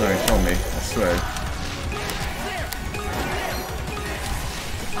guy is trying to kill me, I swear.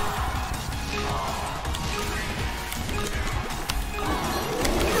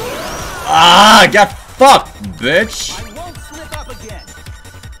 Ah, got fucked, bitch! I won't slip up again.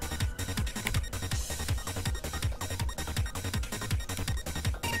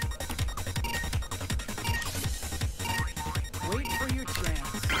 Wait for your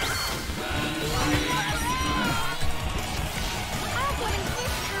trance.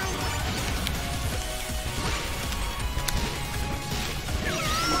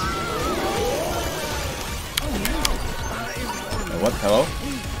 What? Hello?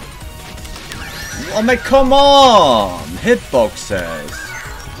 Oh man, come on! Hitboxes!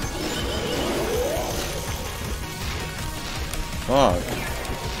 Fuck.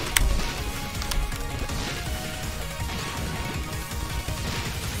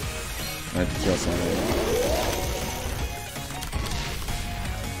 I have to kill somebody.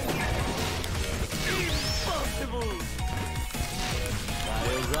 I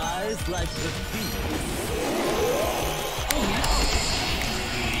rise like the phoenix.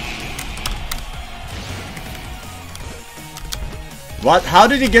 What? How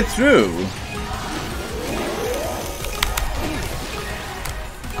did he get through?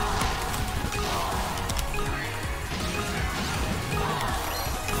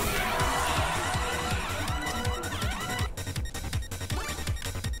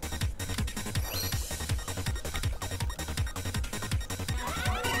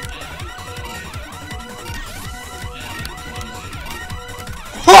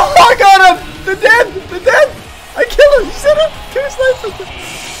 Oh, I got him! They're dead! They're dead! I killed him! You said it! Kill his sniper!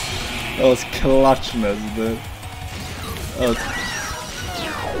 That was clutchness, dude.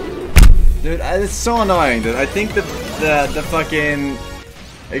 Dude, it's so annoying, dude. I think the fucking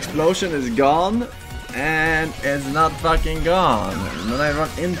explosion is gone, and it's not fucking gone when I run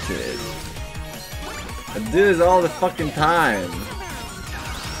into it. I do this all the fucking time.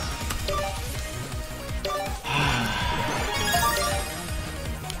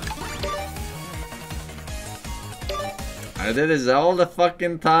 I did this all the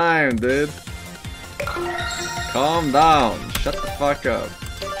fucking time, dude. Calm down. Shut the fuck up.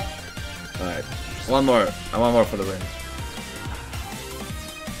 Alright. One more. I want more for the win.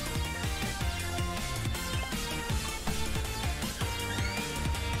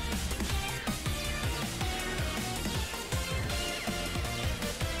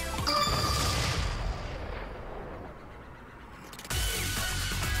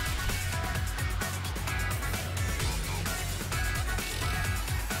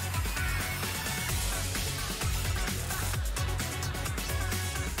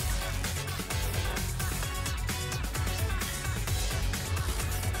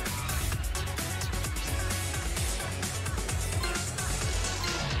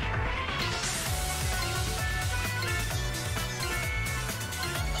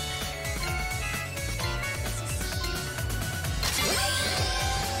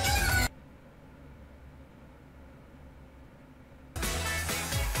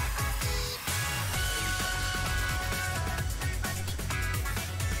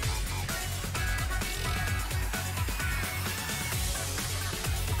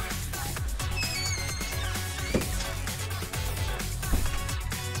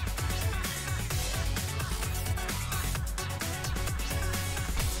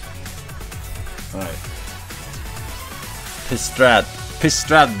 Alright.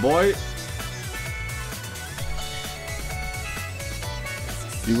 Pistrat, boy.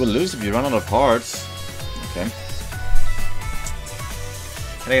 You will lose if you run out of hearts. Okay.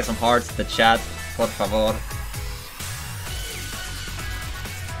 Can I get some hearts in the chat, por favor?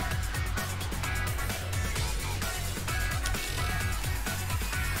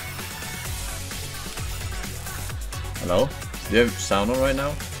 Hello? Do you have sound on right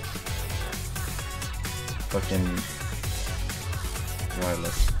now? Fucking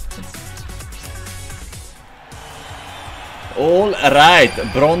wireless. All right,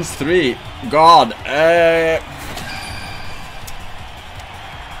 bronze 3. God,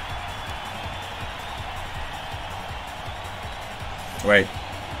 wait.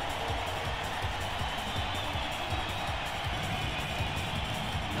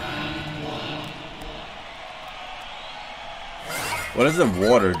 What is the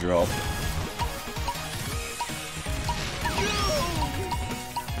water drop?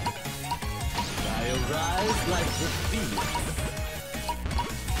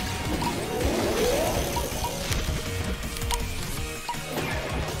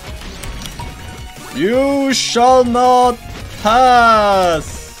 You shall not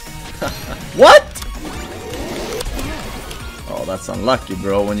pass. What? Oh, that's unlucky,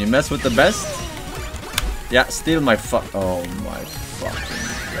 bro. When you mess with the best. Yeah, steal my oh my fucking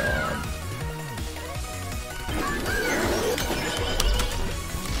god.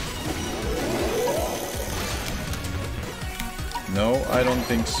 No, I don't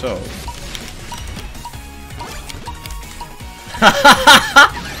think so.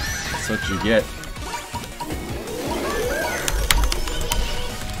 That's what you get.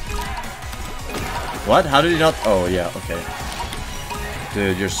 What? How did he not? Oh, yeah, okay.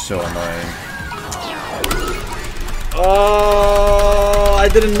 Dude, you're so annoying. Oh, I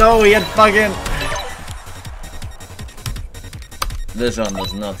didn't know he had fucking... This one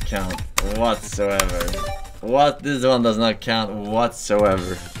does not count whatsoever. What? This one does not count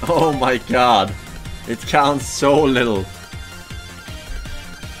whatsoever. Oh my god. It counts so little.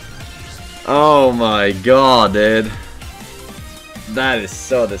 Oh my god, dude. That is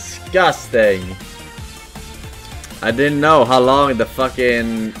so disgusting. I didn't know how long the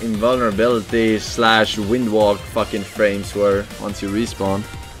fucking invulnerability slash windwalk fucking frames were once you respawn.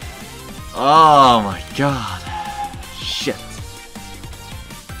 Oh my god. Shit.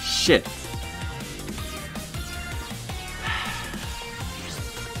 Shit.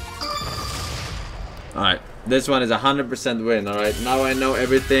 Alright, this one is 100% win, alright? Now I know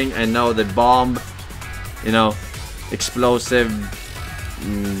everything. I know the bomb, you know, explosive,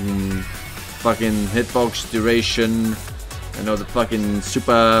 fucking hitbox duration. I know the fucking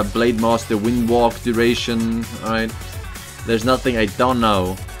super blade master windwalk duration, alright? There's nothing I don't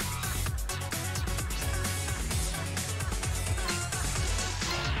know.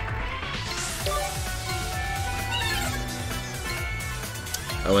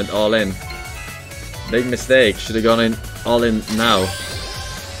 I went all in. Big mistake. Should have gone in all in now.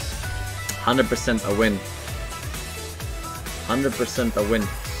 100% a win. 100% a win.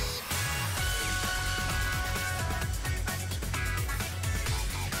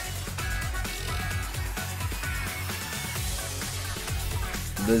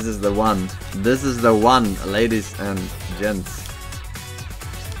 This is the one. This is the one, ladies and gents.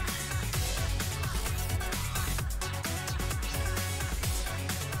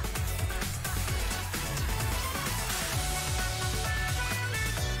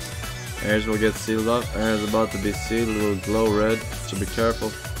 Airs will get sealed up. Air is about to be sealed. It will glow red, so be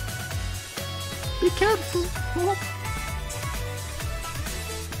careful. Be careful.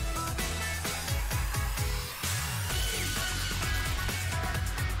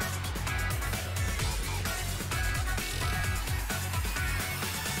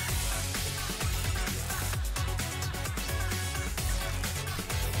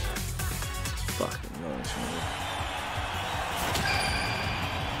 Fucking noise, man.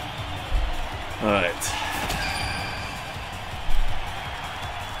 Alright.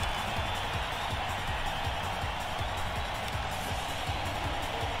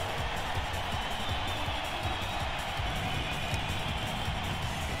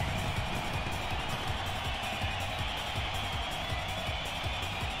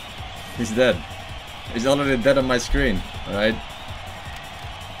 He's dead. He's already dead on my screen, alright?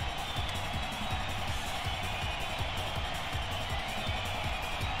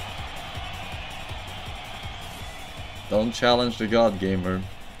 Don't challenge the god gamer,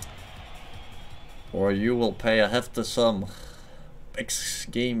 or you will pay a hefty sum. X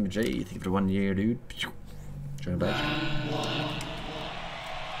Game J, thank you for 1 year, dude. Join back.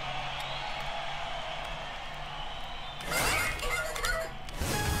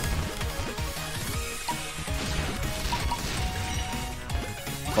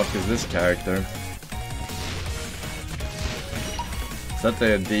 Fuck is this character? Is that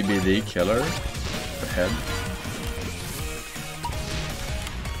the DBD killer? The head?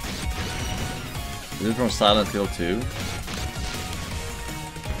 Is it from Silent Hill 2?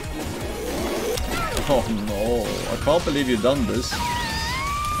 Oh no, I can't believe you've done this.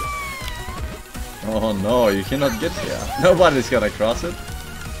 Oh no, you cannot get here. Nobody's gonna cross it.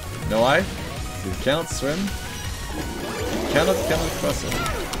 You know why? You cannot swim. You cannot cross it.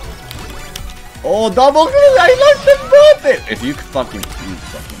 Oh, double kill! I like the button! If you fucking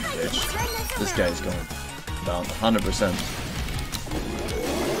bitch. This guy is going down 100%.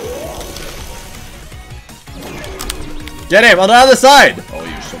 Get him on the other side! Oh,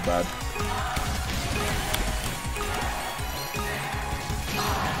 you're so bad.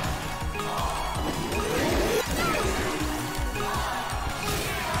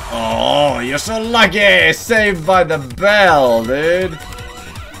 Oh, you're so lucky! Saved by the bell, dude.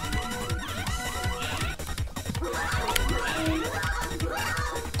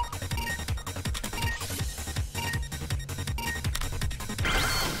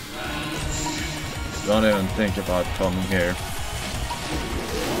 Don't even think about coming here.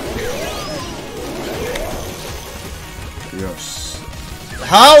 Yes.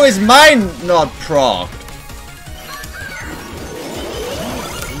 How is mine not proc?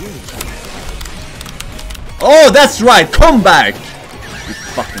 Oh, that's right! Come back! You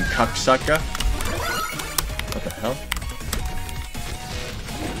fucking cocksucker. What the hell?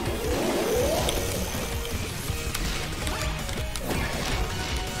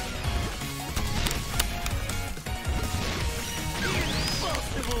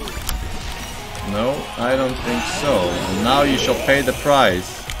 No, I don't think so. And now you shall pay the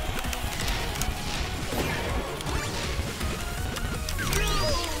price.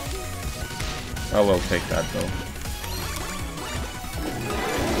 I will take that though.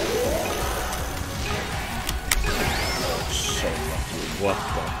 So lucky. What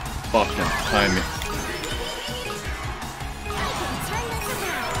the fucking timing.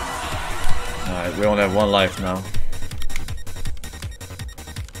 Alright, we only have 1 life now.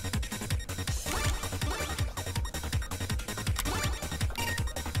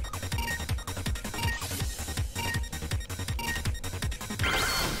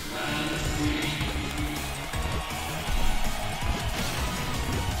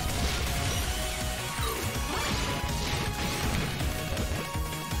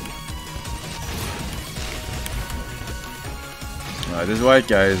 This white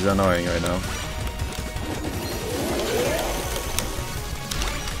guy is annoying right now.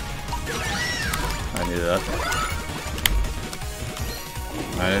 I need that.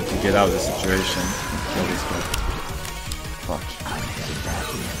 I need to get out of the situation. Kill this guy. Fuck.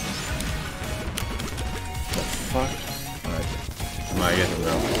 The fuck? Alright. I get him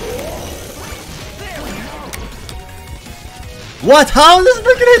now. What? How? Let's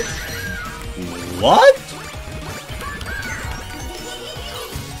look at it! What?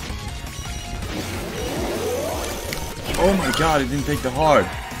 Oh my god, it didn't take the hard.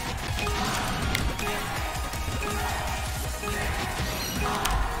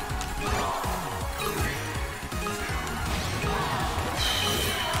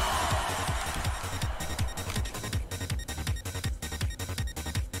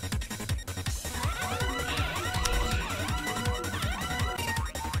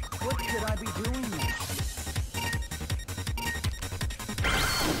 What could I be doing now?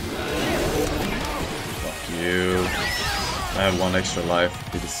 Fuck you. I have 1 extra life,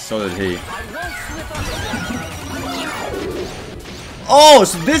 because so did he. Oh,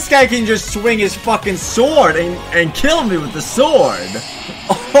 so this guy can just swing his fucking sword and kill me with the sword.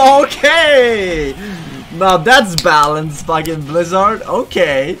 Okay. Now that's balanced, fucking Blizzard.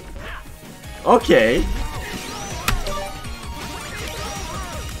 Okay. Okay.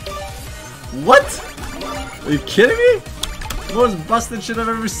 What? Are you kidding me? Most busted shit I've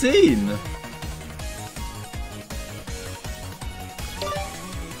ever seen.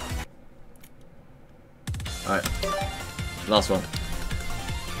 Alright. Last one.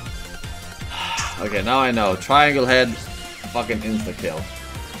 Okay, now I know. Triangle head, fucking insta kill.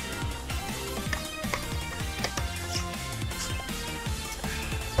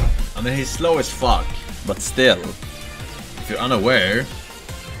 I mean, he's slow as fuck, but still, if you're unaware,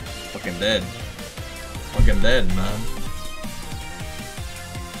 fucking dead. Fucking dead, man.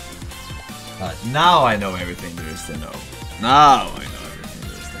 Now I know everything there is to know. Now I know everything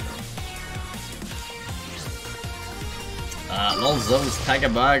there is to know. Lonzo's,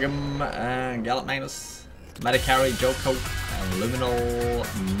 CABAC, Gallop Magnus, Metacari, Joko, and Luminal,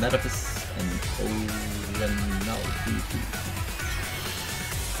 Metapus, and Orenal PP.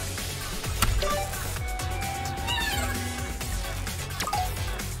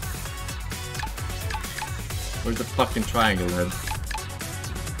 Where's the fucking triangle head?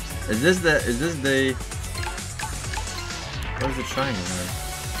 Is this the where's the triangle head?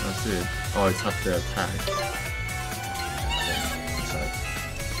 I don't see it. Oh, it's up there, attack.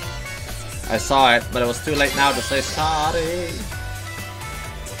 I saw it, but it was too late now to say sorry.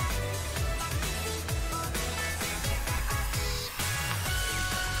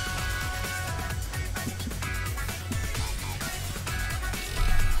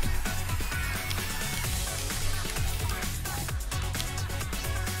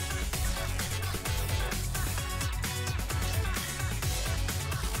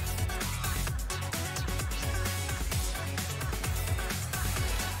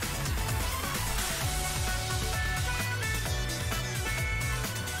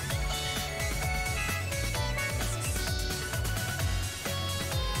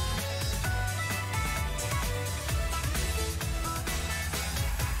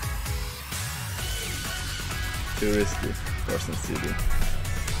 Too risky. FORSEN CD.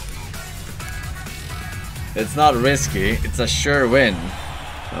 It's not risky, it's a sure win.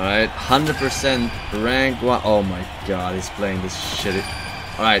 Alright, 100% rank 1. Oh my god, he's playing this shitty.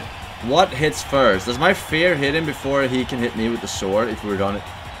 Alright, what hits first? Does my fear hit him before he can hit me with the sword if we're on it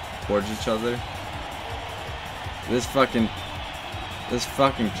towards each other? This fucking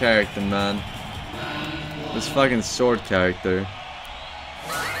character, man. This fucking sword character.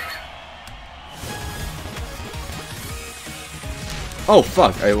 Oh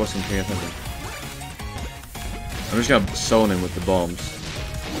fuck, I wasn't paying attention. I'm just gonna zone him with the bombs.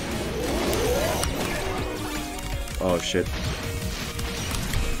 Oh shit.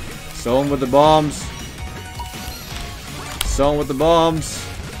 Zone with the bombs. Zone with the bombs.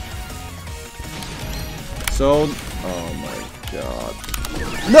 Zone. Oh my god.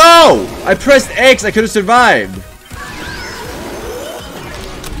 No! I pressed X, I could have survived.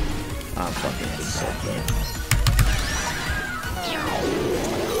 I'm fucking so bad.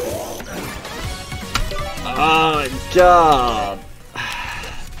 Oh my god.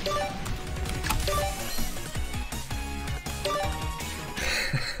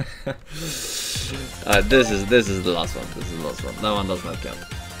 This is the last one. This is the last one. That one does not count.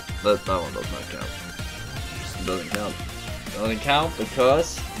 That one does not count. It doesn't count. It doesn't count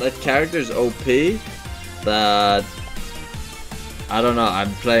because that character is OP. That I don't know.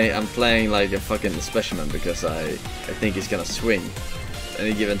 I'm playing like a fucking specimen because I think he's gonna swing at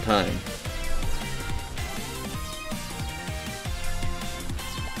any given time.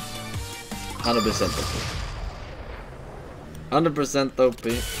 $100% OP. 100% OP.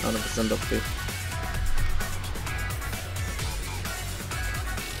 100% OP.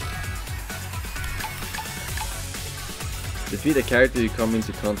 Defeat a character you come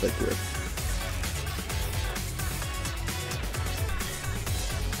into contact with.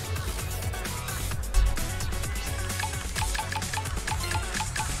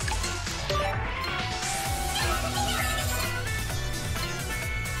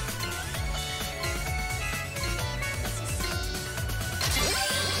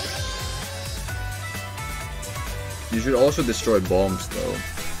 You should also destroy bombs though.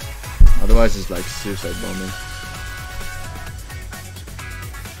 Otherwise it's like suicide bombing.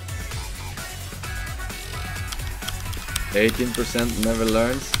 %, 18% never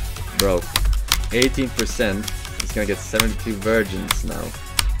learns. broke. 18%. He's gonna get 72 virgins now.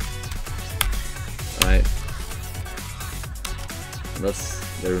 Alright. That's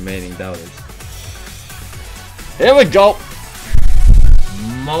the remaining doubters. Here we go!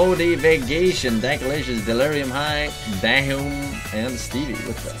 Motivation, Declarations, Delirium High, Dahum, and Stevie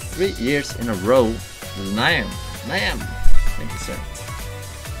with the 3 years in a row. This is Niam. Thank you, sir.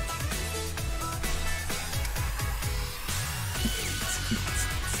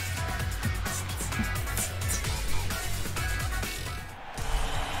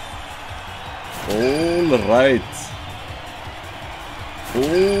 Alright.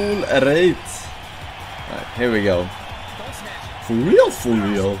 Alright, here we go. For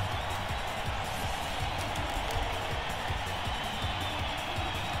real.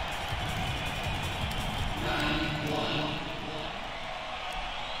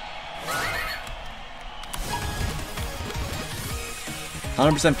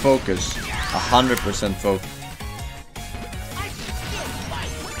 100% focus. 100% focus.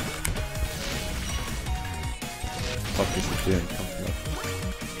 Fuck is it doing?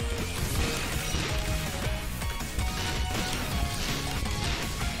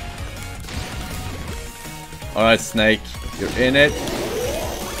 Alright, Snake. You're in it.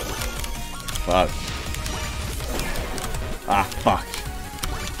 Fuck. Ah, fuck.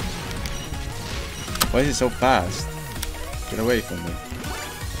 Why is he so fast? Get away from me.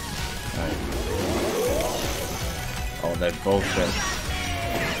 Alright. Oh, they're both dead.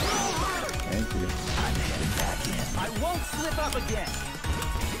 Thank you. I won't slip up again.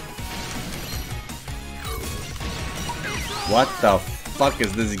 What the fuck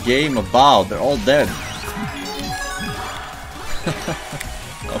is this game about? They're all dead.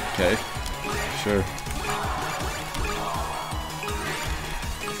 Okay. Sure.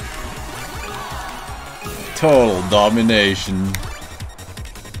 Total domination.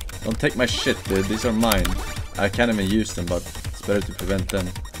 Don't take my shit, dude. These are mine. I can't even use them, but it's better to prevent them.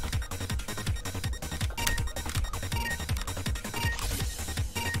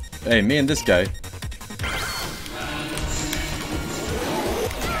 Hey, me and this guy.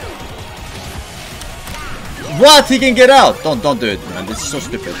 What? He can get out! Don't do it, man. This is so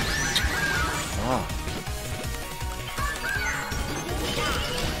stupid. Ah.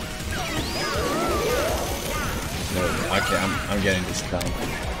 No, okay, I'm getting this down.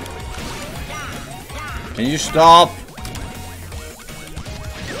 Can you stop?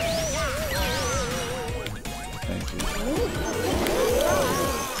 Thank you.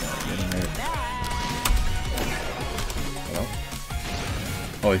 Hello?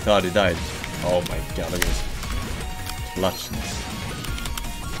 Oh, he thought he died. Oh my god, look at this. Clutchness.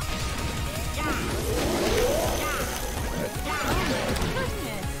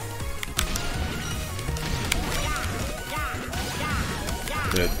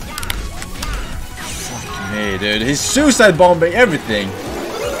 Dude. Fuck me, dude. He's suicide bombing everything.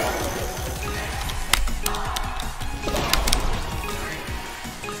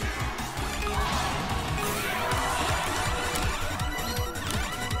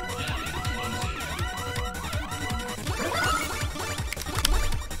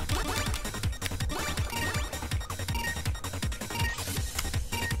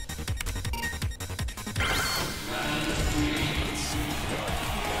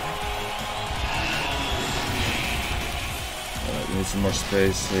 Need some more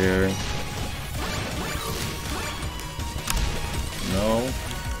space here. No.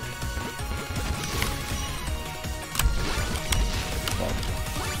 Fuck.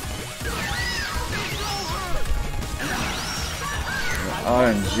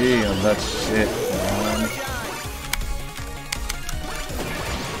 RNG on that shit, man.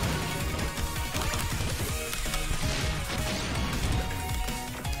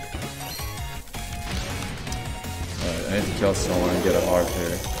 I need to kill someone and get a heart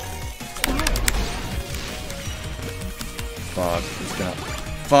here. Fuck, he's gonna...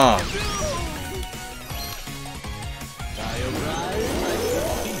 Fuck!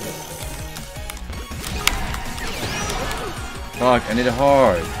 Fuck, I need a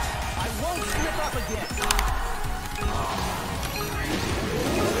heart. I won't slip up again.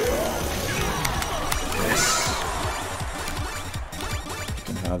 Yes. You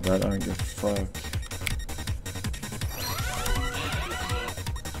can have that, I don't give a fuck.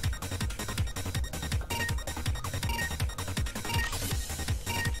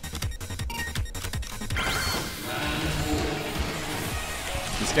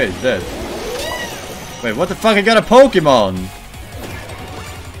 This guy's dead. Wait, what the fuck? I got a Pokemon!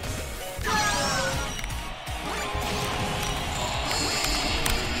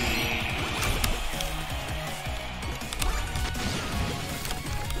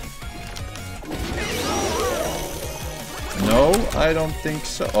 No, I don't think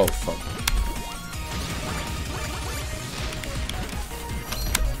so. Oh, fuck.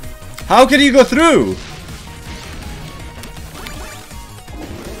 How can you go through?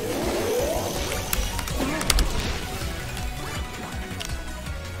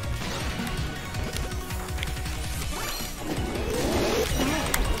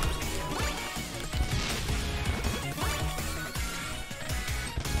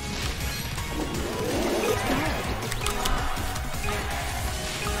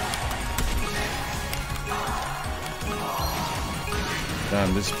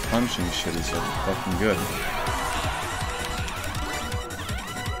 Damn, this punching shit is so fucking good.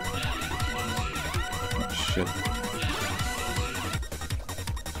 Oh shit.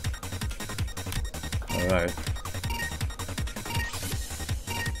 Alright.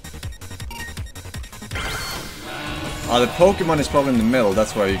 The Pokemon is probably in the middle,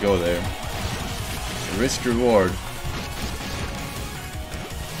 that's why you go there. Risk reward.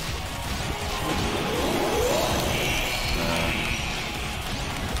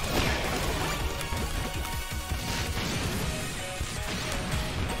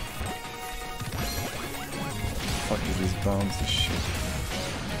 Bombs and shit.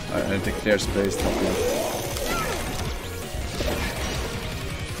 I need to clear space top left.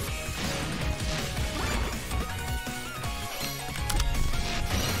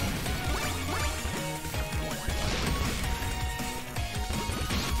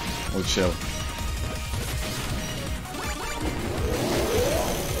 We'll chill.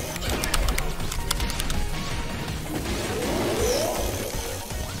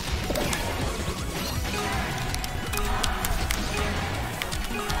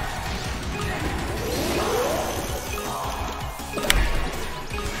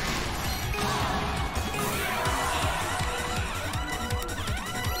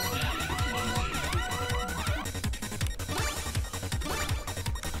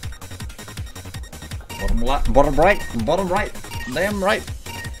 Bottom right, damn right.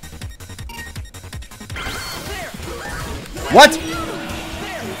 What? Are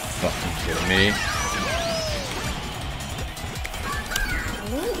you fucking kidding me?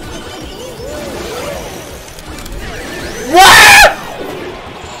 What?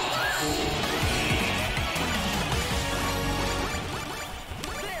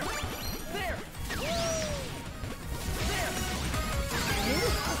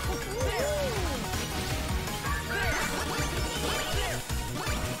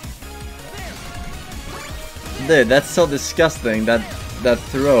 Dude, that's so disgusting, that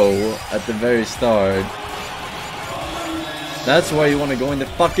throw at the very start. That's why you want to go in the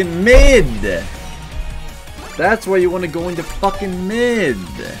fucking mid! That's why you want to go in the fucking mid!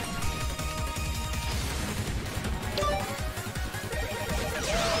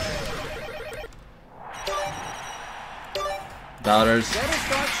 Doubters. Better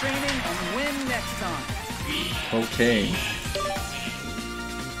start training and win next time. Okay.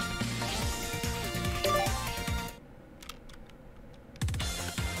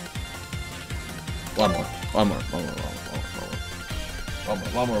 One more.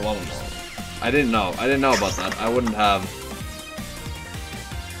 I didn't know about that. I wouldn't have.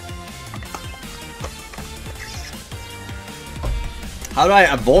 How do I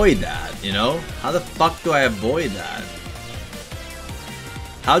avoid that, you know? How the fuck do I avoid that?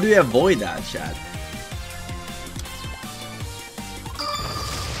 How do you avoid that, chat?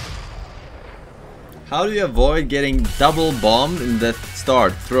 How do you avoid getting double bombed in the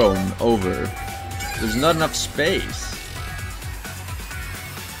start thrown over? There's not enough space.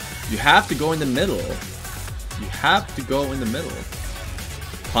 You have to go in the middle. You have to go in the middle.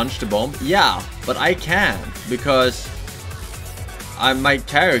 Punch the bomb? Yeah, but I can't because my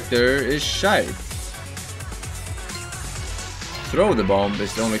character is shite. Throw the bomb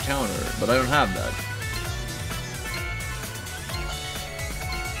is the only counter, but I don't have that.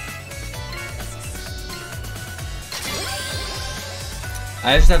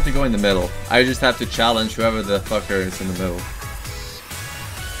 I just have to go in the middle. I just have to challenge whoever the fucker is in the middle.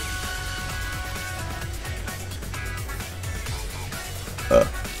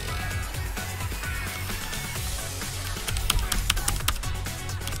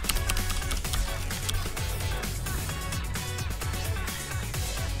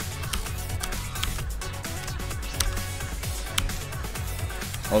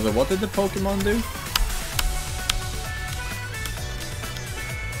 Also, what did the Pokemon do?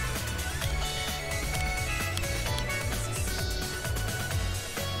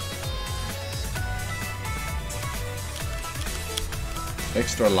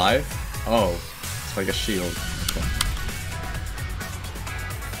 Extra life? Oh, it's like a shield. Okay.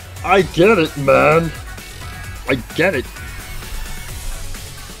 I get it, man. I get it.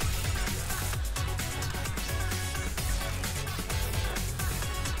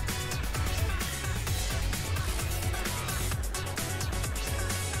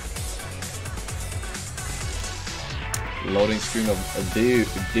 Loading screen of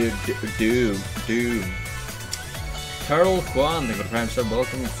Doom. Carol Kwan, thank you for the prime sub.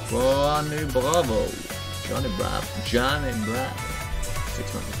 Welcome, Kwanu Bravo. Johnny Bravo.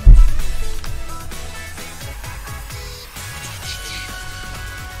 6 months.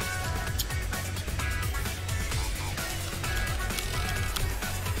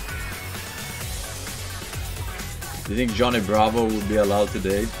 Do you think Johnny Bravo would be allowed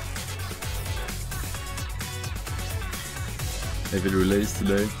today? If it released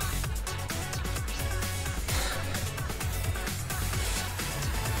today?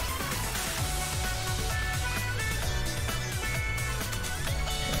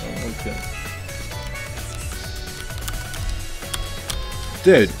 Okay.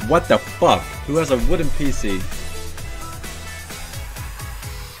 Dude, what the fuck? Who has a wooden PC?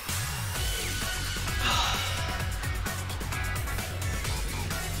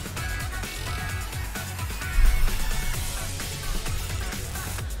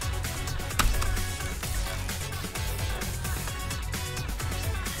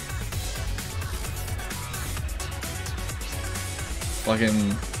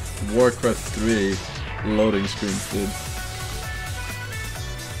 Fucking Warcraft 3 loading screens, dude.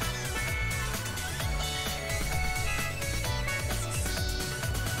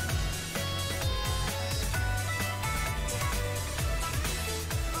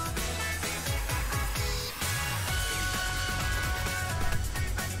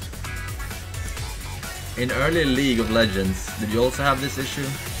 In early League of Legends, did you also have this issue?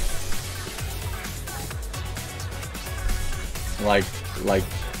 Like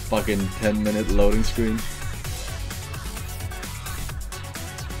fucking 10-minute loading screen.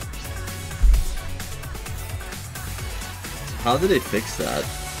 How did they fix that?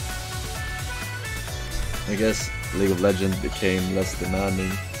 I guess League of Legends became less demanding.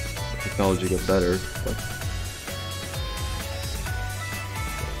 The technology got better, but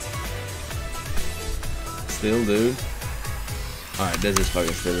still, dude. Alright, this is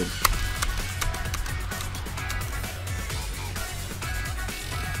fucking stupid.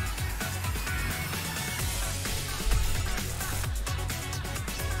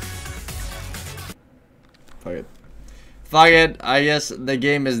 Fuck it. Fuck it. I guess the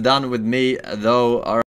game is done with me, though.